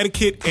in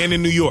Connecticut and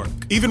in New York,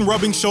 even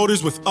rubbing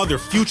shoulders with other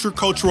future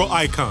cultural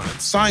icons.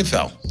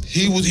 Seinfeld,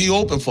 he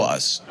opened for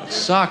us.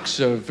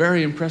 Socks are a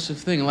very impressive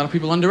thing. A lot of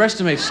people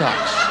underestimate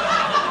socks.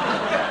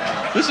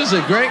 This is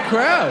a great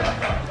crowd.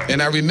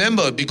 And I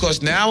remember,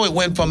 because now it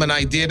went from an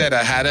idea that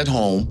I had at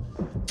home,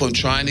 from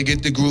trying to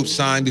get the group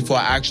signed before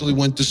I actually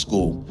went to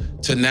school,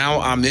 to now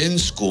I'm in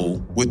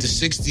school with the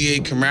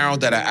 68 Camaro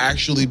that I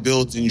actually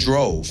built and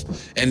drove.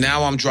 And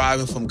now I'm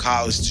driving from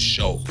college to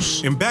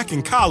shows. And back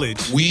in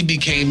college, we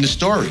became the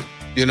story.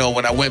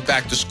 When I went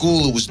back to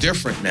school, it was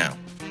different now.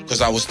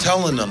 Because I was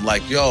telling them,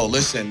 like,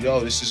 listen,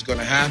 this is going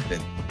to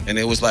happen. And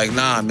it was like,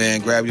 nah,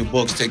 man, grab your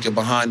books, take it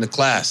behind the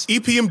class.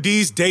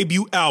 EPMD's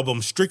debut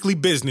album, Strictly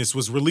Business,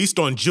 was released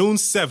on June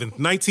 7th,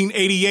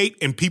 1988,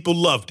 and people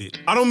loved it.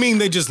 I don't mean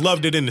they just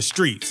loved it in the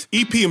streets.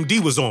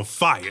 EPMD was on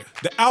fire.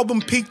 The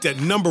album peaked at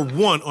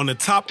 #1 on the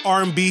top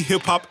R&B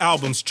hip-hop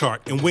albums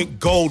chart and went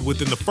gold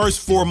within the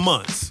first 4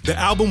 months. The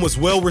album was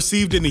well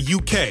received in the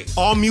UK.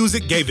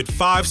 AllMusic gave it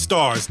 5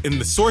 stars,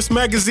 and The Source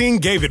magazine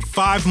gave it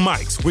 5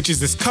 mics, which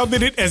is as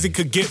coveted as it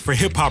could get for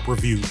hip-hop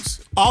reviews.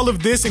 All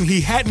of this, and he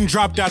hadn't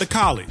dropped out of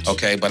college.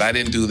 Okay, but I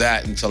didn't do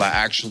that until I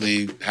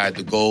actually had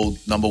the gold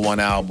 #1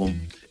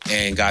 album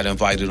and got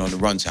invited on the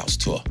Run's House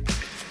tour.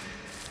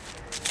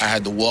 I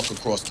had to walk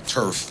across the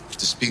turf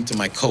to speak to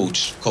my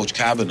coach, Coach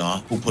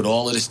Kavanaugh, who put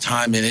all of this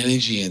time and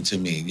energy into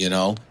me,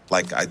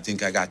 Like, I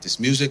think I got this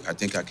music. I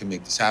think I can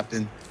make this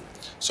happen.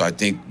 So I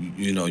think,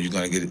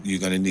 you're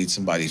gonna need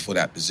somebody for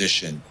that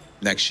position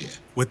next year.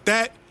 With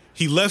that,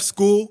 he left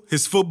school,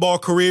 his football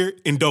career,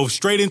 and dove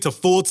straight into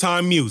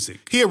full-time music.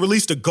 He had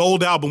released a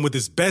gold album with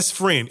his best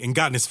friend and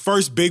gotten his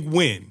first big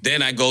win.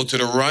 Then I go to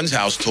the Run's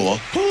House tour.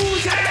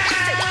 Who's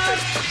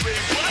house?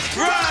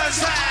 Run's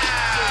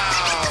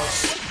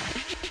house!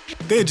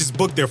 They had just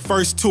booked their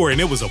first tour, and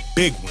it was a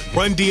big one.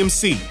 Run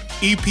DMC,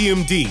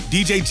 EPMD,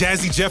 DJ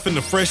Jazzy Jeff and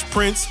the Fresh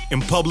Prince,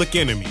 and Public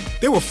Enemy.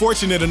 They were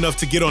fortunate enough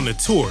to get on the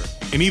tour.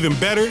 And even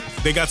better,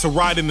 they got to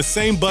ride in the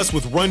same bus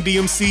with Run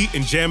DMC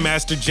and Jam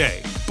Master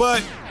Jay.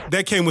 But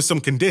that came with some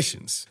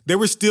conditions. They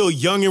were still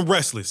young and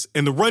restless,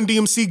 and the Run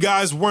DMC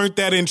guys weren't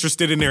that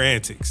interested in their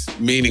antics.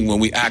 Meaning when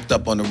we act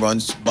up on the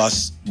Run's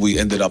bus, we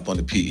ended up on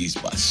the PE's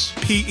bus.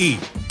 PE,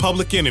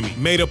 Public Enemy,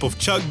 made up of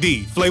Chuck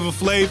D, Flavor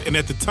Flav, and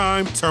at the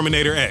time,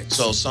 Terminator X.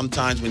 So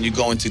sometimes when you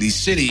go into these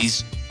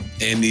cities,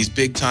 and these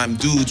big-time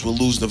dudes will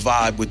lose the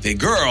vibe with their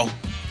girl,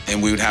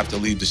 and we would have to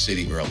leave the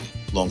city early,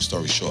 long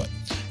story short.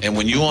 And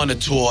when you're on a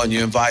tour and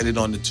you're invited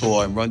on the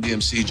tour, and Run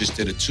DMC just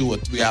did a 2 or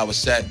 3 hour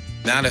set,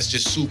 now that's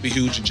just super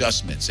huge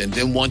adjustments. And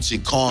then once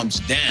it calms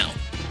down,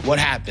 what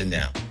happened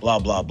now? Blah,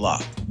 blah,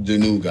 blah. The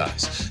new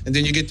guys. And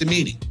then you get the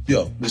meeting.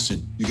 Yo,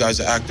 listen, you guys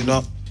are acting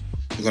up.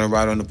 You're going to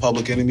ride on the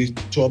Public Enemy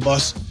tour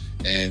bus,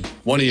 and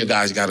one of your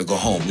guys got to go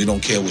home. We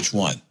don't care which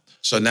one.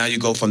 So now you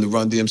go from the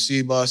Run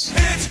DMC bus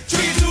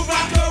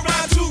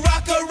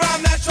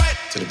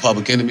to the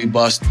Public Enemy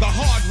bus. The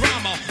hard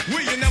rhymer,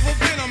 where you never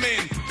been, I'm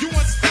in. You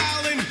want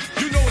styling,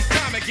 you know it's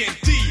time again.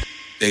 D.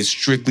 They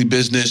strictly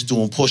business,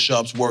 doing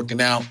push-ups, working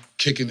out,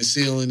 kicking the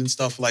ceiling and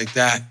stuff like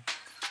that.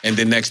 And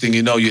then next thing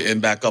you know, you're in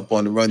back up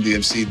on the Run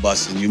DMC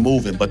bus and you're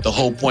moving. But the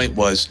whole point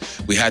was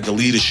we had the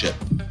leadership.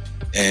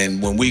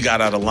 And when we got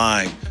out of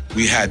line,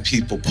 we had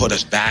people put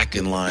us back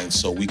in line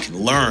so we can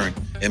learn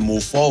and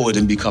move forward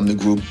and become the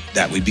group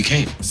that we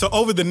became. So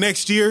over the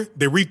next year,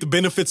 they reaped the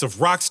benefits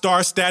of rock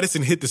star status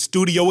and hit the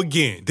studio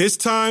again. This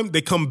time,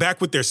 they come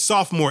back with their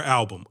sophomore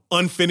album,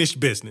 Unfinished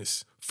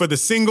Business. For the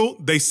single,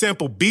 they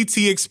sample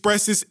BT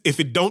Express's If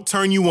It Don't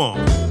Turn You On.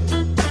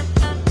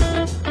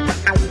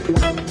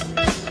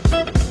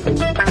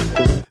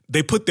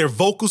 They put their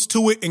vocals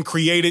to it and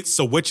created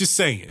So What You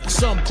Saying.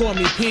 Some call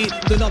me Pete,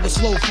 another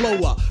slow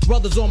flower.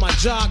 Brothers on my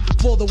jock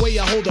for the way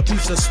I hold a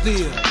piece of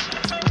steel.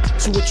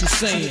 So what you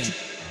saying?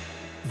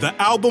 The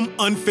album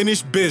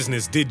Unfinished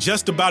Business did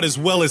just about as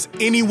well as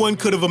anyone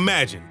could have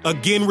imagined,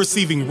 again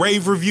receiving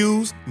rave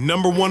reviews,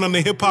 #1 on the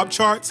hip-hop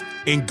charts,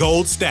 and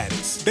gold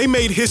status. They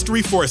made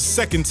history for a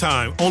second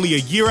time, only a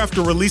year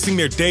after releasing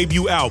their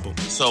debut album.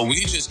 So we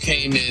just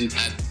came in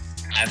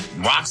at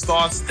rock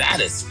star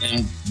status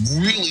and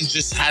really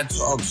just had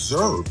to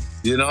observe.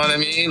 You know what I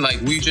mean? Like,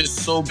 we just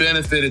so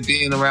benefited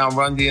being around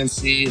Run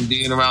DMC and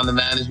being around the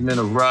management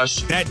of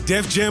Rush. That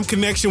Def Jam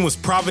connection was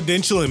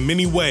providential in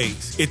many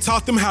ways. It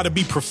taught them how to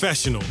be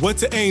professional, what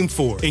to aim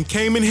for, and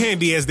came in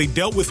handy as they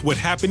dealt with what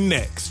happened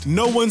next.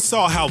 No one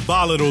saw how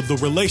volatile the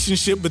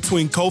relationship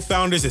between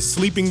co-founders at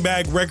Sleeping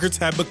Bag Records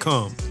had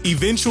become.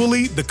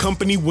 Eventually, the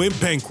company went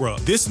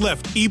bankrupt. This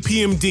left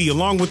EPMD,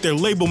 along with their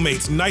label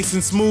mates Nice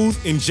and Smooth,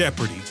 in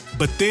jeopardy.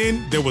 But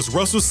then there was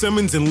Russell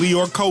Simmons and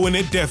Leor Cohen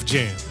at Def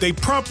Jam. They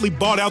promptly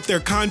bought out their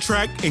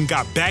contract and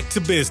got back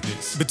to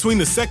business. Between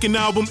the second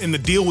album and the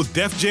deal with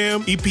Def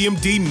Jam,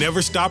 EPMD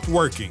never stopped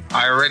working.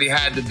 I already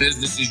had the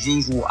Business as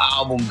Usual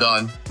album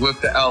done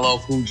with the LL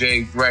Cool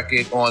J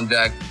record on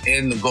deck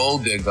and the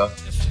Gold Digger.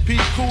 Be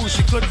cool,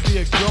 she couldn't be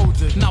a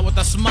golden. Not with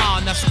a smile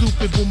and that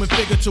stupid booming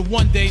figure till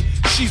one day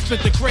she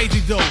spent the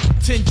crazy dough.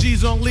 10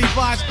 G's on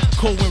Levi's,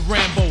 Cole and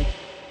Rambo.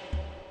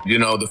 You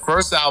know, the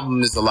first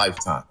album is a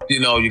lifetime.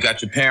 You know, you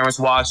got your parents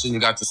watching, you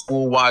got your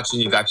school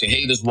watching, you got your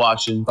haters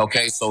watching.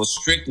 Okay, so it's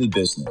strictly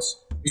business.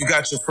 You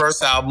got your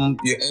first album,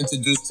 you're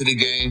introduced to the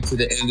game, to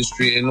the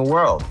industry, and the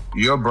world.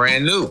 You're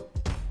brand new.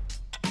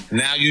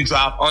 Now you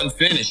drop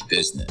Unfinished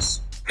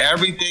Business.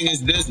 Everything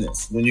is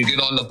business. When you get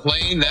on the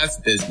plane, that's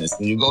business.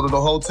 When you go to the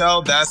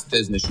hotel, that's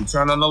business. You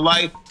turn on the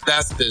light,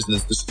 that's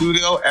business. The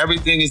studio,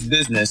 everything is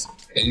business,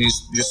 and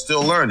you're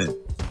still learning.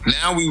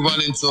 Now we run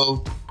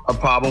into a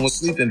problem with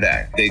Sleeping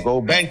Bag. They go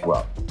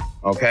bankrupt,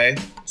 okay?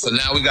 So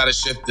now we got to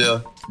shift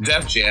to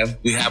Def Jam.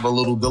 We have a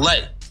little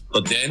delay.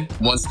 But then,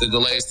 once the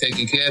delay is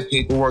taken care of,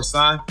 paperwork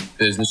signed,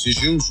 business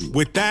as usual.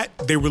 With that,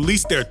 they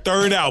released their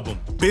third album,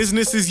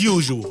 Business as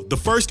Usual, the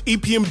first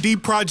EPMD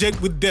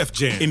project with Def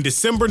Jam, in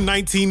December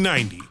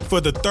 1990.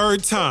 For the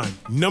third time,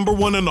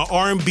 #1 on the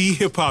R&B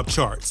hip-hop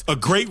charts, a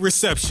great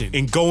reception,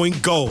 and going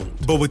gold.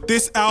 But with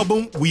this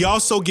album, we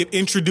also get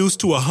introduced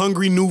to a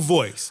hungry new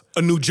voice,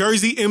 a New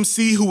Jersey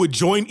MC who would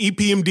join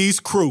EPMD's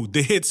crew,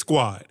 the Hit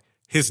Squad.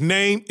 His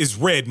name is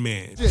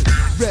Redman.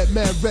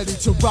 Redman ready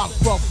to rock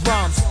rough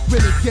rhymes.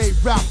 Renegade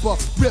rapper,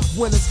 rip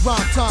when it's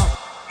rhyme time.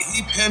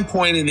 He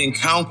pinpointed and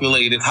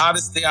calculated how to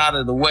stay out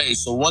of the way.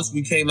 So once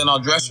we came in our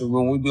dressing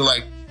room, we'd be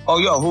like, oh,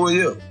 yo, who are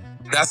you?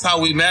 That's how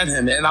we met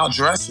him in our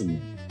dressing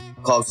room,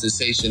 called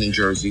Sensation in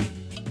Jersey.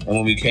 And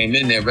when we came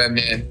in there,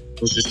 Redman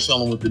was just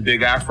chilling with the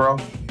big afro,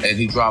 and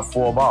he dropped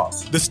 4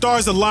 bars. The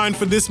stars aligned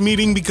for this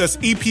meeting because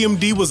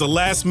EPMD was a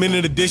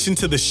last-minute addition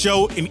to the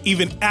show, and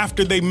even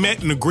after they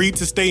met and agreed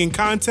to stay in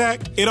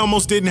contact, it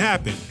almost didn't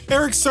happen.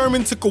 Eric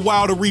Sermon took a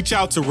while to reach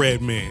out to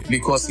Redman.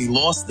 Because he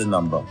lost the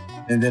number,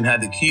 and then had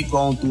to keep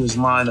going through his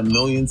mind a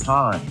million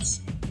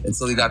times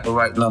until he got the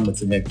right number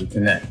to make the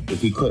connect.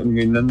 If he couldn't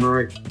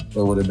remember it,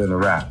 it would have been a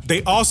wrap.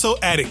 They also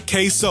added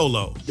K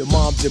Solo. Your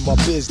mom's in my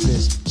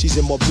business. She's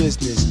in my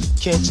business.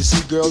 Can't you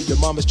see, girl? Your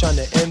mom is trying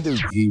to end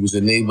it. He was a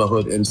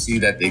neighborhood MC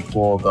that they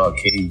called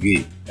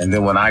KV. And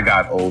then when I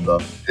got older,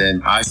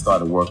 then I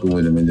started working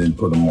with him and then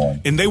put him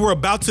on. And they were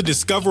about to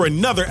discover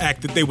another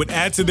act that they would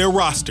add to their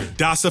roster,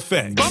 Das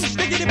EFX.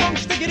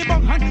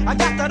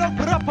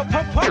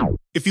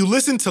 If you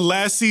listened to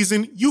last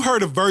season, you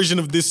heard a version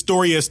of this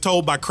story as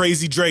told by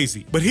Crazy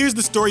Drazy. But here's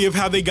the story of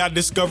how they got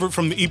discovered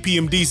from the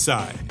EPMD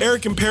side.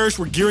 Eric and Parrish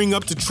were gearing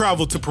up to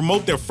travel to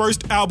promote their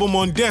first album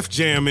on Def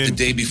Jam, and the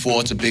day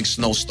before, it's a big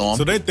snowstorm.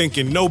 So they're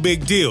thinking, no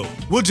big deal.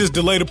 We'll just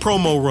delay the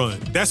promo run.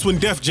 That's when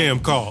Def Jam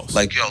calls.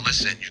 Like, yo,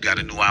 listen, you got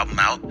a new album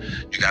out.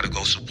 You got to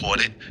go support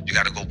it. You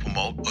got to go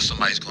promote, or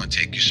somebody's going to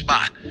take your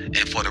spot. And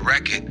for the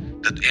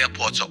record, the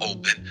airports are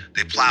open.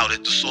 They plowed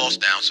it, the source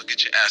down, so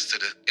get your ass to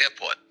the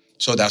airport.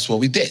 So that's what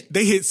we did.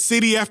 They hit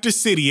city after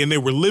city, and they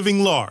were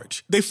living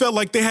large. They felt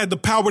like they had the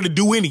power to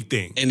do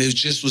anything. And it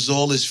just was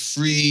all this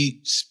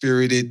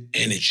free-spirited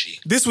energy.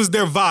 This was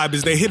their vibe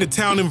as they hit a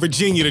town in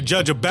Virginia to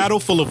judge a battle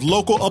full of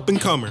local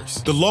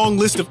up-and-comers. The long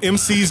list of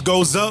MCs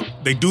goes up,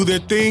 they do their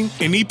thing,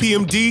 and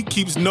EPMD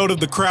keeps note of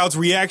the crowd's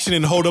reaction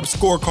and hold up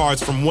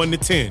scorecards from 1 to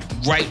 10.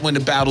 Right when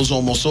the battle's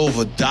almost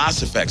over,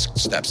 Das EFX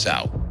steps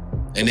out.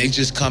 And they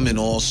just come in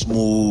all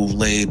smooth,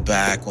 laid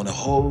back, on a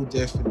whole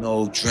different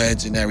note,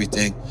 dreads and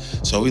everything.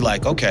 So we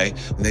like, okay,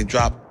 when they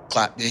drop,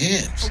 clap your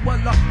hands. Well,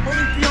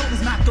 only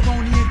Fiona's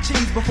macaroni and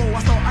cheese before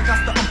I start. I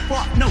got to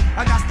fart, no,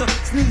 I got to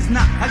sneeze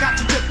now. I got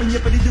to dip and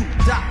yippity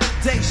doo, dot,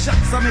 day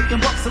shucks. I'm making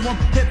bucks and one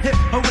hip hip.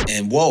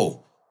 And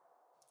whoa,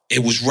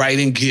 it was right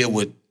in gear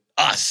with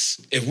us.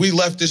 If we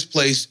left this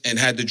place and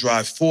had to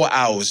drive 4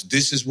 hours,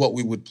 this is what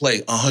we would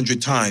play 100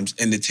 times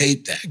in the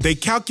tape deck. They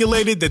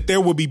calculated that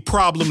there would be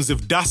problems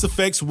if Das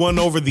EFX won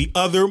over the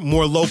other,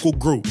 more local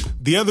group.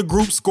 The other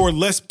group scored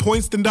less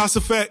points than Das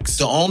EFX.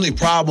 The only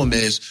problem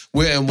is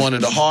we're in one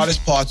of the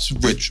hardest parts of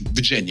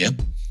Virginia,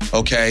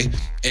 okay?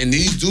 And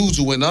these dudes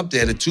who went up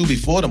there, the two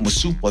before them, were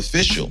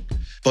superficial.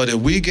 But if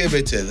we give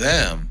it to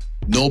them,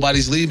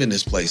 nobody's leaving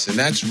this place, and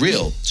that's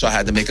real. So I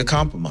had to make a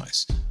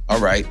compromise. All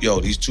right,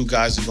 these two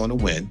guys are going to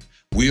win.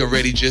 We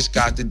already just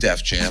got the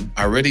Def Jam.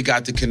 I already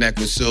got to connect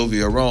with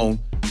Sylvia Rohn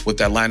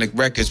with Atlantic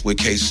Records with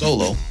K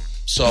Solo.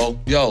 So,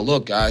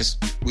 look, guys,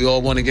 we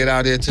all want to get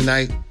out here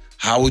tonight.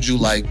 How would you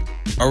like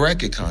a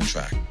record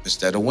contract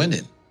instead of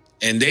winning?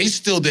 And they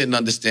still didn't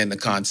understand the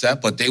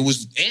concept, but they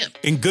was amped.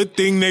 And good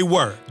thing they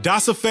were.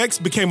 Das Effects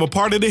became a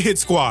part of the Hit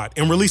Squad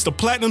and released a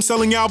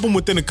platinum-selling album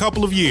within a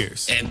couple of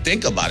years. And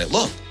think about it.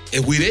 Look,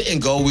 if we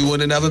didn't go, we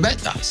would have never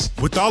met Das.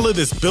 With all of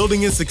this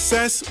building and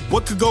success,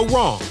 what could go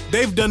wrong?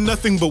 They've done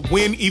nothing but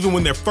win even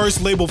when their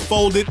first label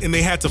folded and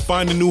they had to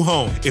find a new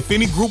home. If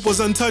any group was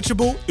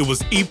untouchable, it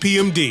was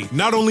EPMD.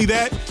 Not only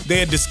that, they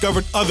had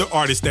discovered other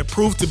artists that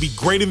proved to be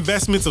great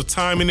investments of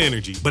time and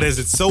energy. But as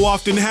it so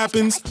often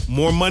happens,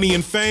 more money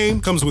and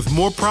fame comes with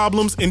more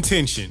problems and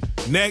tension.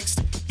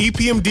 Next,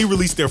 EPMD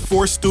released their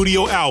fourth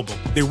studio album.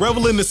 They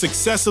revel in the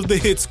success of the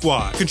Hit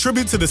Squad,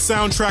 contribute to the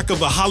soundtrack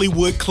of a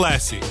Hollywood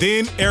classic.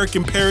 Then Eric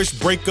and Parrish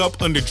break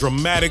up under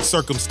dramatic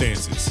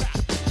circumstances.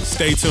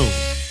 Stay tuned.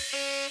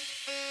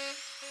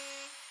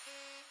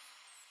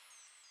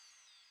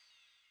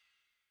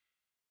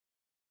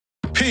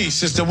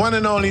 Peace, it's the one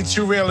and only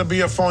too real to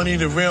be a phony,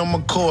 the real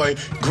McCoy,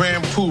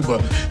 Grand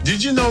Pooba.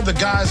 Did you know the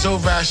guys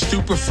over at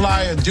Stupid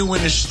Fly are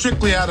doing this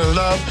strictly out of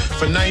love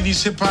for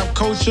 90s hip-hop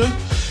culture?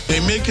 They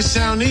make it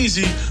sound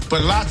easy,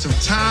 but lots of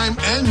time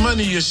and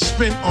money is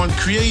spent on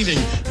creating,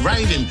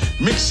 writing,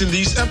 mixing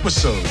these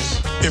episodes.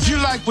 If you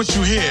like what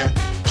you hear,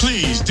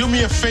 please do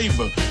me a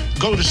favor.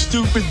 Go to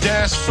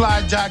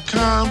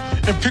stupid-fly.com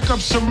and pick up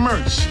some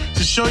merch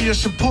to show your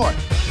support.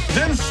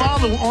 Then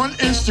follow on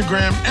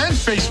Instagram and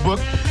Facebook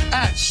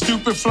at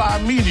Stupid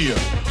Fly Media.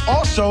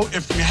 Also,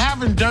 if you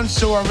haven't done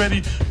so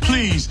already,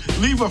 please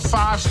leave a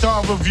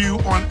 5-star review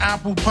on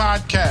Apple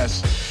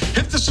Podcasts.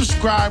 Hit the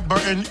subscribe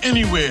button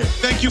anywhere.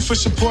 Thank you for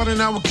supporting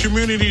our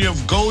community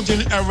of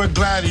Golden Era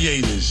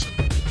Gladiators.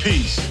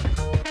 Peace.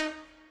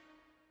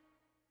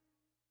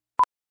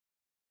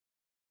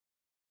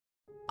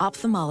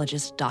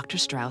 Ophthalmologist Dr.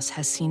 Strauss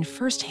has seen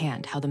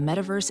firsthand how the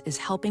metaverse is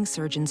helping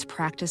surgeons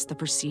practice the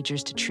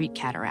procedures to treat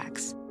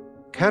cataracts.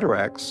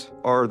 Cataracts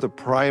are the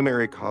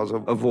primary cause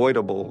of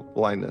avoidable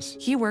blindness.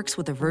 He works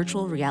with a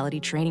virtual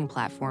reality training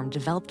platform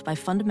developed by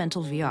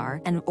Fundamental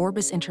VR and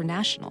Orbis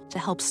International to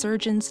help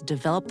surgeons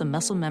develop the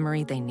muscle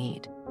memory they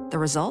need. The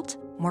result?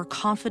 More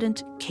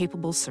confident,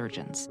 capable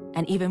surgeons.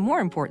 And even more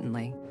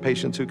importantly,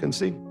 patients who can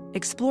see.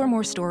 Explore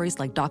more stories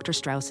like Dr.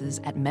 Strauss's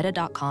at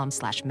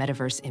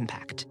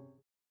meta.com/metaverseimpact.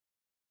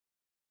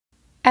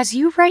 As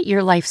you write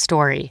your life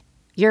story,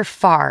 you're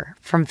far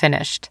from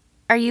finished.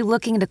 Are you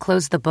looking to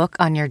close the book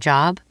on your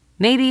job?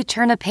 Maybe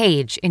turn a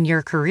page in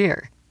your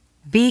career?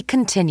 Be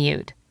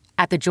continued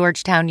at the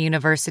Georgetown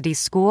University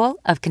School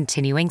of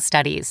Continuing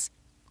Studies.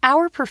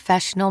 Our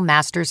professional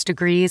master's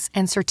degrees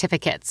and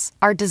certificates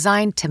are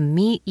designed to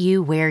meet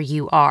you where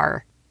you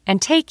are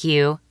and take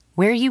you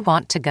where you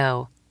want to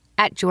go.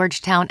 At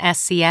Georgetown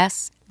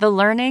SCS, the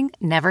learning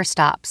never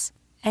stops,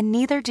 and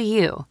neither do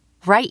you.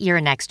 Write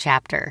your next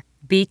chapter.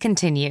 Be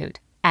continued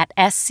at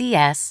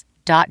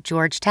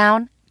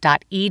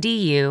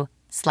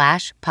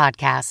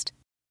scs.georgetown.edu/podcast.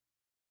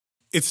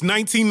 It's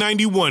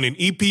 1991 and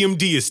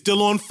EPMD is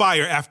still on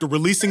fire after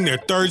releasing their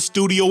third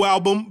studio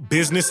album,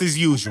 Business as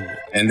Usual.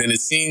 And then it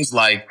seems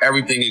like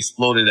everything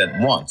exploded at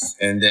once.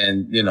 And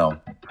then,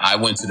 I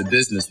went to the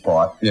business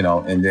part,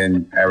 and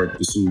then Eric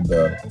pursued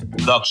the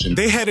production.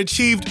 They had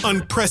achieved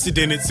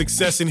unprecedented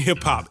success in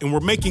hip-hop and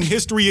were making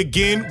history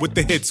again with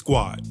the Hit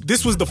Squad.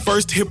 This was the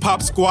first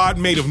hip-hop squad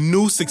made of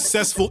new,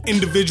 successful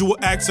individual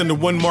acts under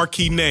one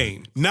marquee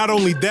name. Not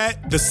only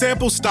that, the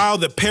sample style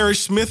that Parrish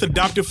Smith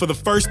adopted for the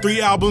first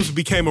 3 albums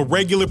became a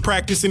regular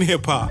practice in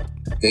hip-hop.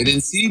 They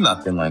didn't see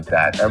nothing like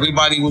that.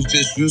 Everybody was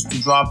just used to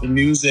dropping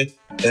music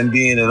and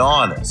being an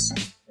artist.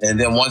 And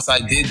then once I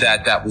did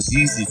that, that was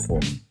easy for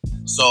me.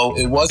 So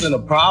it wasn't a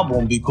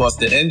problem because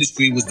the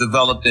industry was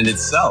developed in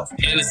itself.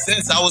 In a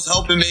sense, I was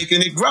helping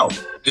making it grow.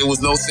 There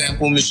was no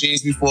sample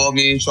machines before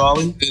me and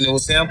Charlie. Then there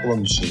was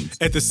sampling machines.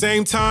 At the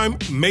same time,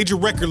 major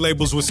record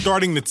labels were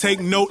starting to take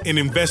note and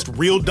invest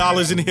real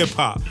dollars in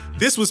hip-hop.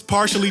 This was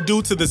partially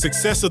due to the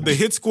success of the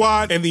Hit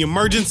Squad and the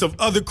emergence of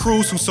other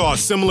crews who saw a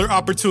similar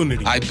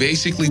opportunity. I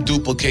basically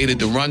duplicated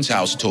the Run's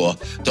House tour.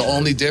 The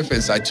only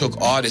difference, I took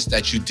artists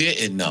that you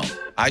didn't know.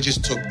 I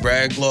just took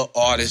regular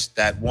artists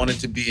that wanted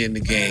to be in the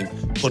game,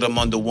 put them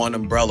under one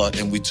umbrella,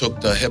 and we took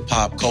the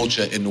hip-hop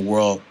culture in the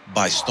world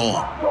by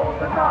storm.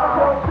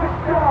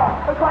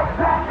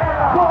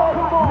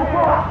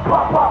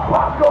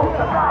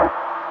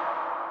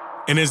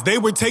 And as they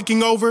were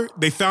taking over,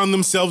 they found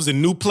themselves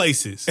in new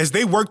places. As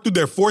they worked through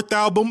their 4th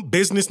album,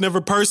 Business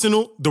Never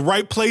Personal, the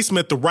right place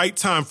met the right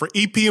time for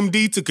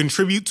EPMD to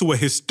contribute to a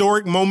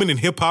historic moment in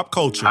hip-hop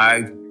culture.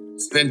 I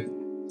spent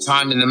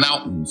time in the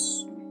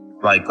mountains,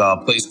 like a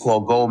place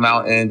called Gold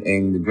Mountain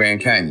in the Grand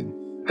Canyon.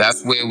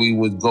 That's where we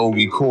would go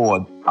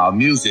record our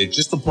music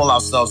just to pull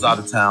ourselves out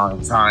of town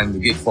in time to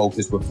get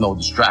focused with no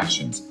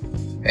distractions.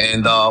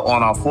 And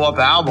on our fourth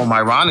album,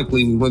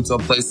 ironically, we went to a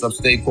place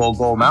upstate called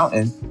Gold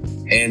Mountain,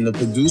 and the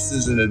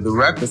producers and the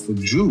director for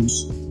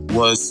Juice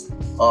was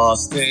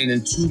staying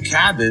in 2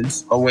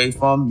 cabins away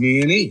from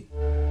me and E.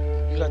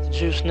 You got the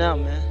juice now,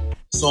 man.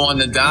 So on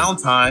the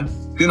downtime,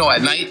 you know,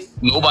 at night,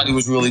 nobody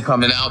was really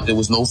coming out. There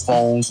was no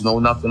phones, no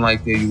nothing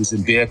like that. You was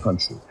in bear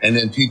country. And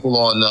then people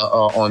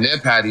on their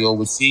patio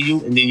would see you,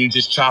 and then you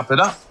just chop it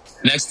up.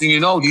 Next thing you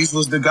know, these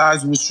was the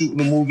guys who was shooting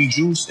the movie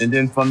Juice. And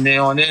then from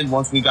there on in,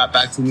 once we got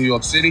back to New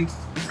York City,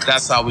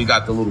 that's how we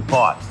got the little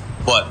part.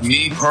 But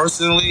me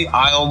personally,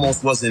 I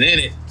almost wasn't in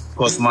it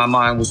because my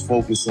mind was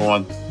focused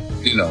on,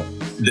 you know,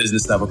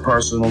 Business Never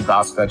Personal,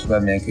 Gospel,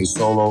 Redman K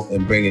Solo,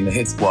 and bringing the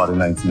Hit Squad in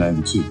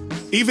 1992.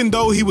 Even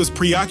though he was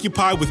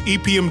preoccupied with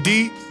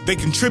EPMD, they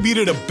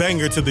contributed a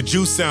banger to the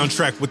Juice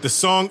soundtrack with the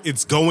song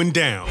It's Going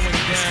Down.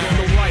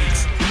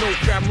 No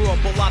camera,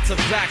 but lots of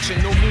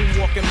action. No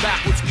moonwalking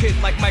backwards, kid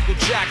like Michael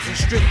Jackson.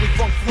 Strictly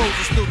funk flows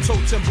and still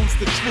totes boost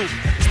the truth.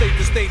 Stage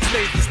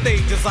the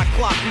stage as I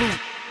clock loot.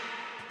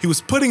 He was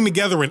putting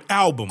together an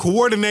album,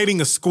 coordinating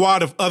a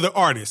squad of other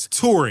artists,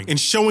 touring, and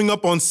showing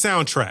up on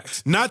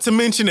soundtracks. Not to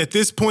mention, at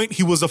this point,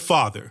 he was a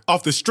father.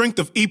 Off the strength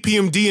of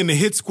EPMD and the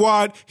Hit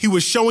Squad, he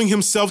was showing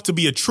himself to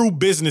be a true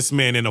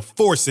businessman and a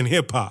force in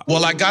hip-hop.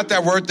 Well, I got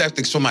that work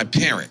ethics from my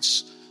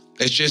parents.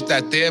 It's just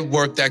that their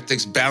work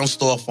ethics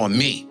bounced off on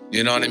me.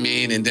 You know what I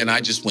mean? And then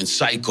I just went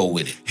psycho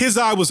with it. His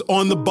eye was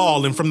on the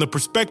ball, and from the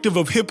perspective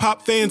of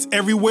hip-hop fans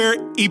everywhere,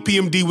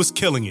 EPMD was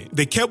killing it.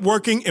 They kept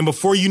working, and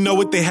before you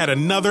know it, they had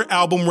another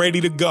album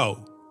ready to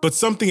go. But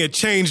something had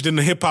changed in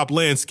the hip-hop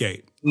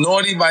landscape.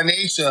 Naughty by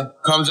Nature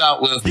comes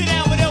out with... Get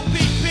out with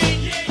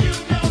LPP, yeah, you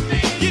know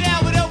me. Get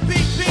out with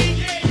LPP,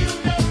 yeah, you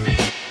know me.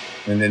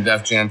 And then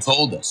Def Jam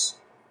told us,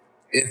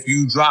 if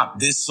you drop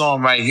this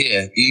song right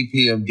here,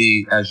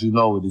 EPMD, as you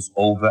know, it is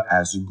over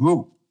as a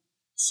group.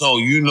 So,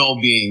 you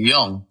know, being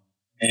young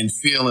and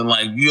feeling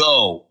like,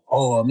 yo,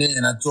 oh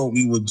man, I thought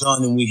we were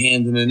done and we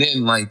handed it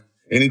in. Like,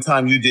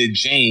 anytime you did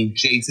Jane,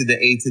 J to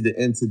the A to the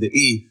N to the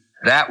E,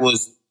 that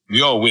was,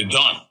 yo, we're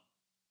done.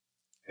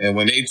 And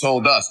when they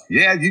told us,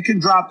 yeah, you can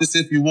drop this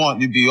if you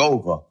want, you'd be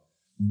over.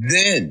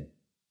 Then,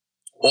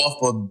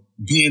 off of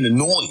being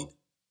annoyed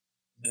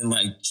and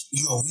like,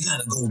 yo, we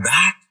gotta go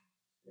back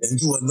and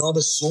do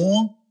another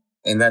song.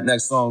 And that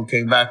next song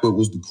came back with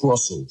was the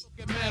crossover.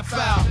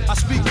 I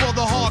speak for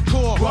the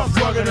hardcore, rough,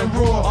 rugged, and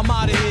raw. I'm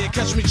out of here,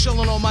 catch me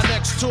chilling on my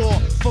next tour.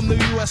 From the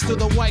U.S. to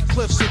the White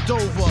Cliffs of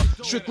Dover.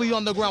 Strictly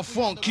underground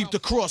funk, keep the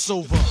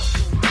crossover.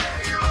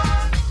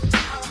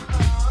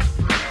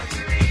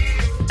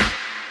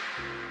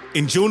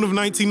 In June of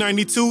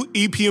 1992,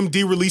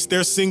 EPMD released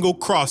their single,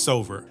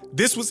 Crossover.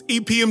 This was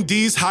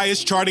EPMD's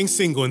highest charting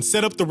single and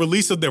set up the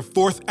release of their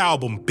 4th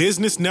album,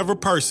 Business Never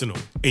Personal.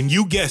 And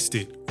you guessed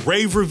it,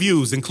 rave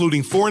reviews,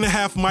 including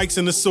 4.5 mics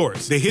in the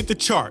source. They hit the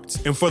charts,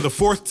 and for the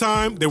 4th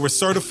time, they were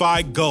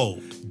certified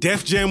gold.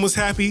 Def Jam was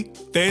happy,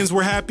 fans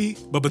were happy,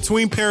 but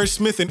between Parrish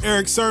Smith and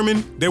Eric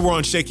Sermon, they were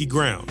on shaky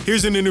ground.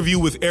 Here's an interview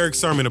with Eric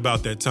Sermon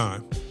about that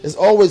time. It's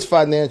always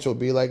financial,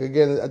 B. Like,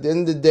 again, at the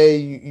end of the day,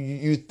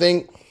 you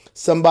think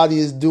somebody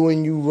is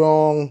doing you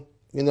wrong,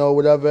 you know,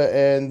 whatever,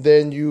 and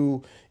then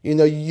you're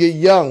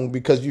young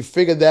because you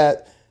figure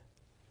that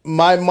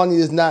my money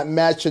is not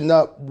matching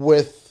up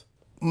with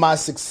my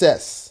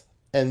success,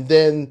 and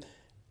then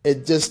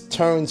it just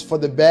turns for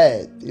the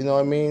bad, you know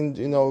what I mean?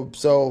 You know,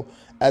 so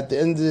at the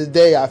end of the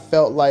day, I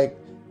felt like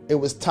it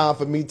was time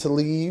for me to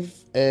leave,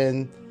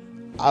 and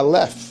I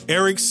left.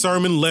 Eric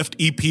Sermon left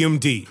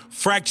EPMD,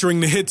 fracturing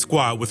the Hit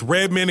Squad, with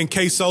Redman and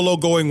K Solo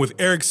going with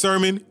Eric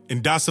Sermon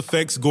and Das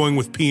EFX going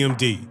with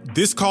PMD.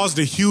 This caused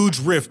a huge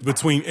rift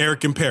between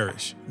Eric and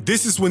Parrish.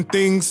 This is when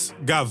things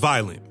got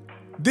violent.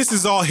 This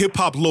is all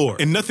hip-hop lore,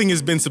 and nothing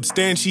has been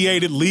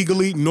substantiated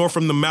legally nor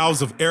from the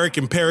mouths of Eric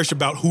and Parrish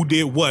about who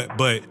did what,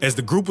 but as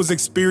the group was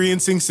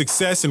experiencing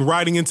success and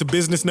riding into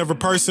Business Never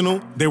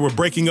Personal, they were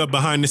breaking up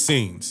behind the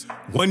scenes.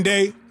 One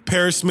day,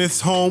 Parrish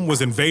Smith's home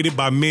was invaded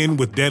by men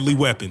with deadly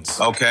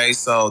weapons. Okay,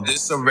 so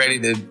this already,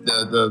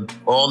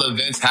 all the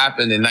events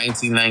happened in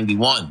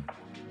 1991.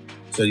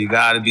 So you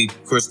gotta be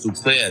crystal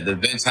clear. The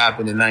events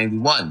happened in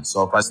 91.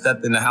 So if I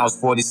stepped in the house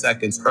 40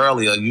 seconds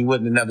earlier, you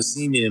wouldn't have never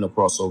seen me in a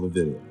crossover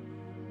video.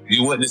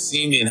 You wouldn't have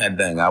seen me in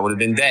Headbang. I would have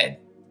been dead.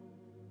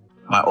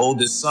 My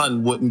oldest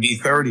son wouldn't be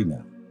 30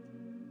 now.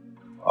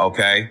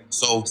 Okay,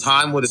 so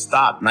time would have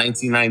stopped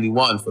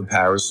 1991 for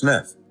Parrish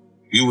Smith.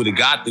 You would have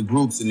got the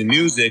groups and the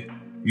music,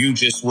 you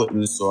just wouldn't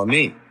have saw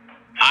me.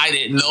 I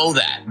didn't know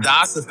that.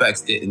 Das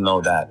EFX didn't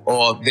know that.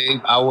 Or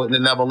I wouldn't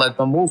have never let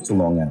them move to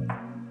Long Island.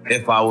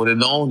 If I would have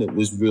known it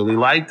was really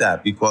like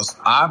that. Because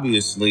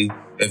obviously,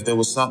 if there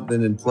was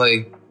something in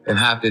play that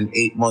happened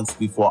 8 months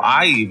before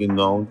I even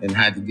known and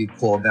had to get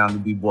called down to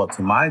be brought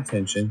to my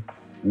attention,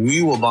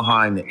 we were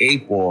behind the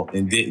 8 ball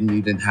and didn't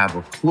even have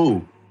a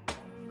clue.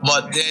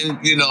 But then,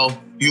 you know,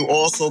 you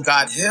also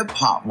got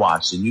hip-hop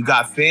watching. You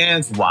got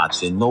fans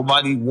watching.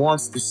 Nobody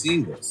wants to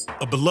see this.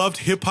 A beloved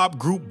hip-hop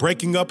group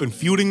breaking up and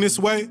feuding this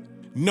way?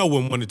 No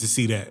one wanted to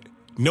see that.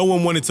 No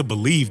one wanted to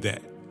believe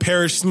that.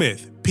 Parrish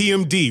Smith,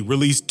 PMD,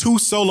 released 2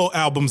 solo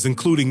albums,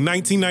 including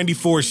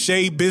 1994's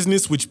Shade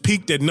Business, which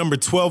peaked at number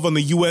 12 on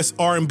the U.S.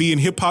 R&B and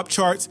hip-hop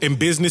charts, and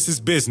Business is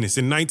Business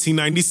in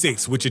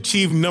 1996, which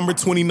achieved number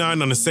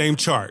 29 on the same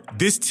chart.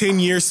 This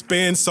 10-year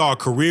span saw a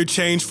career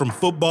change from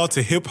football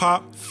to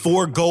hip-hop,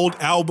 4 gold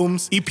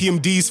albums,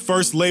 EPMD's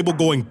first label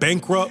going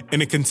bankrupt,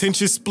 and a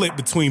contentious split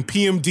between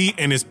PMD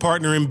and his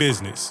partner in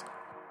business.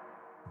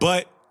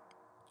 But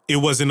it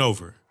wasn't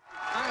over.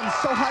 I am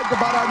so hyped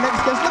about our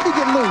next guest. Let me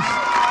get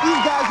loose.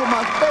 These guys were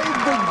my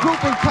favorite group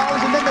in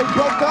college, and then they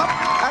broke up.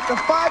 After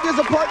 5 years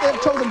apart, they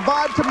have chosen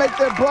Vibe to make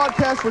their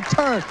broadcast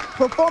return.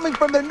 Performing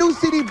from their new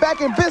CD,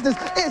 Back in Business,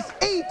 it's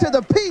E to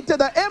the P to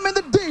the M and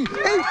the D,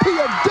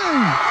 EPMD.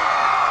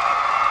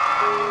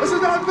 This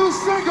is our new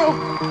single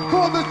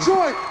called The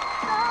Joint.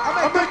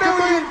 I make $1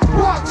 million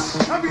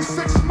every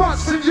 6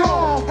 months, and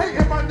y'all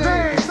hating my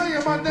name,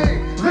 saying my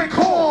name. They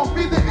call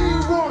me the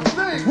E-wrong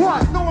thing.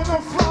 What? No one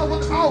don't fly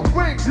without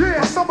wings.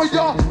 Yeah, some of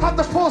y'all have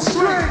to pull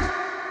string.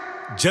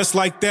 Just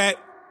like that,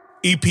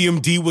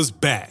 EPMD was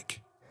back.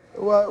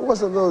 Well, it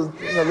was a little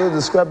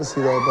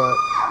discrepancy though,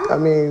 but I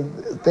mean,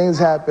 things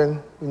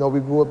happen. You know, we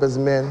grew up as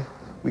men.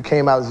 We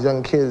came out as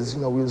young kids.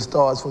 You know, we were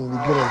stars from the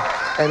beginning.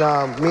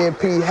 And me and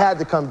P had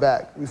to come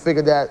back. We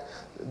figured that,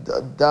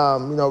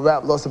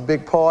 rap lost a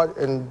big part,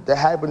 and the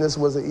happiness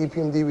was an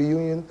EPMD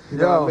reunion. You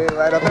know what I mean?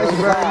 Right up. Thank you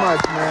very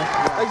much,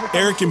 man.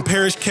 Eric and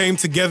Parrish came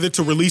together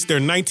to release their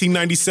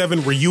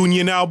 1997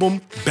 reunion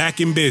album, Back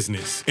in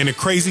Business. And a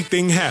crazy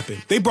thing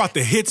happened. They brought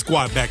the Hit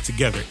Squad back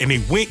together, and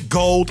they went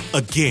gold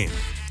again.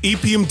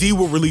 EPMD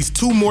will release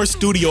 2 more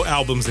studio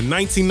albums in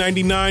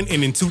 1999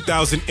 and in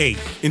 2008.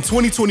 In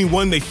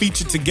 2021, they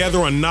featured together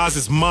on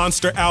Nas's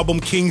monster album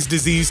King's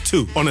Disease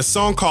 2 on a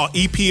song called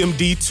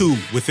EPMD 2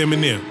 with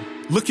Eminem.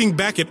 Looking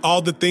back at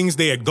all the things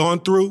they had gone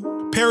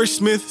through, Parrish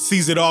Smith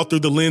sees it all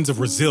through the lens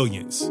of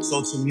resilience.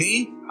 So to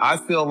me, I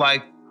feel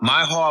like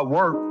my hard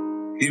work,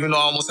 even though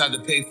I almost had to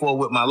pay for it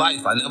with my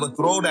life, I never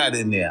throw that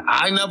in there.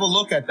 I never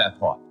look at that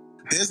part.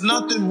 There's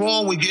nothing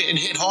wrong with getting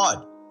hit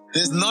hard.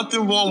 There's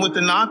nothing wrong with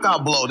the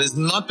knockout blow. There's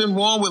nothing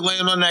wrong with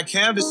laying on that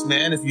canvas,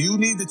 man. If you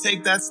need to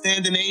take that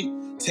standing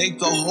 8, take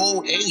the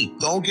whole 8.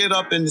 Don't get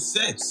up in the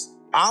 6.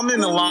 I'm in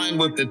the line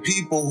with the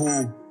people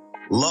who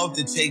love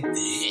to take the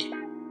hit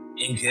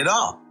and get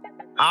up.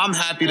 I'm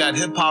happy that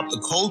hip-hop, the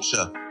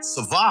culture,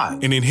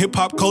 survived. And in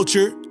hip-hop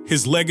culture,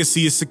 his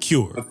legacy is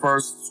secure. The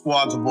first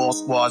squads of all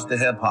squads to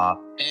hip-hop.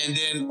 And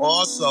then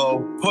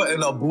also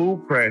putting a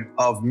blueprint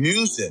of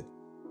music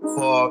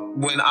for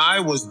when I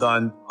was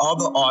done,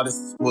 other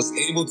artists was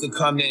able to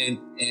come in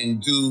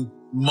and do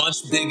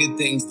much bigger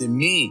things than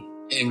me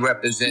and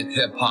represent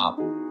hip-hop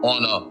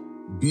on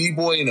a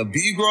B-boy and a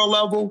B-girl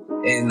level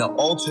and the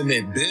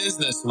ultimate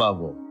business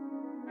level.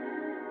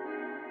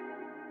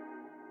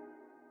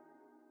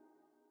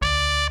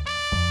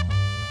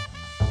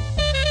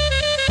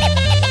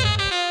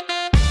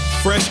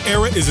 Fresh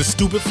Era is a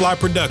Stupid Fly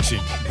production,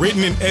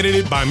 written and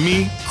edited by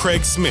me,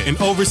 Craig Smith,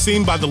 and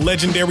overseen by the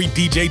legendary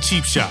DJ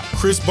Cheap Shot.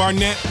 Chris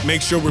Barnett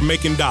makes sure we're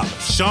making dollars.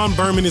 Sean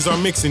Berman is our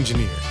mix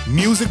engineer.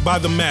 Music by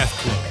The Math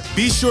Club.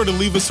 Be sure to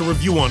leave us a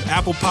review on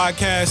Apple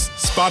Podcasts,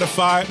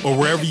 Spotify, or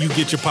wherever you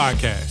get your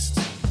podcasts.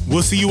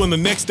 We'll see you in the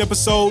next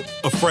episode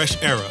of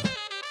Fresh Era.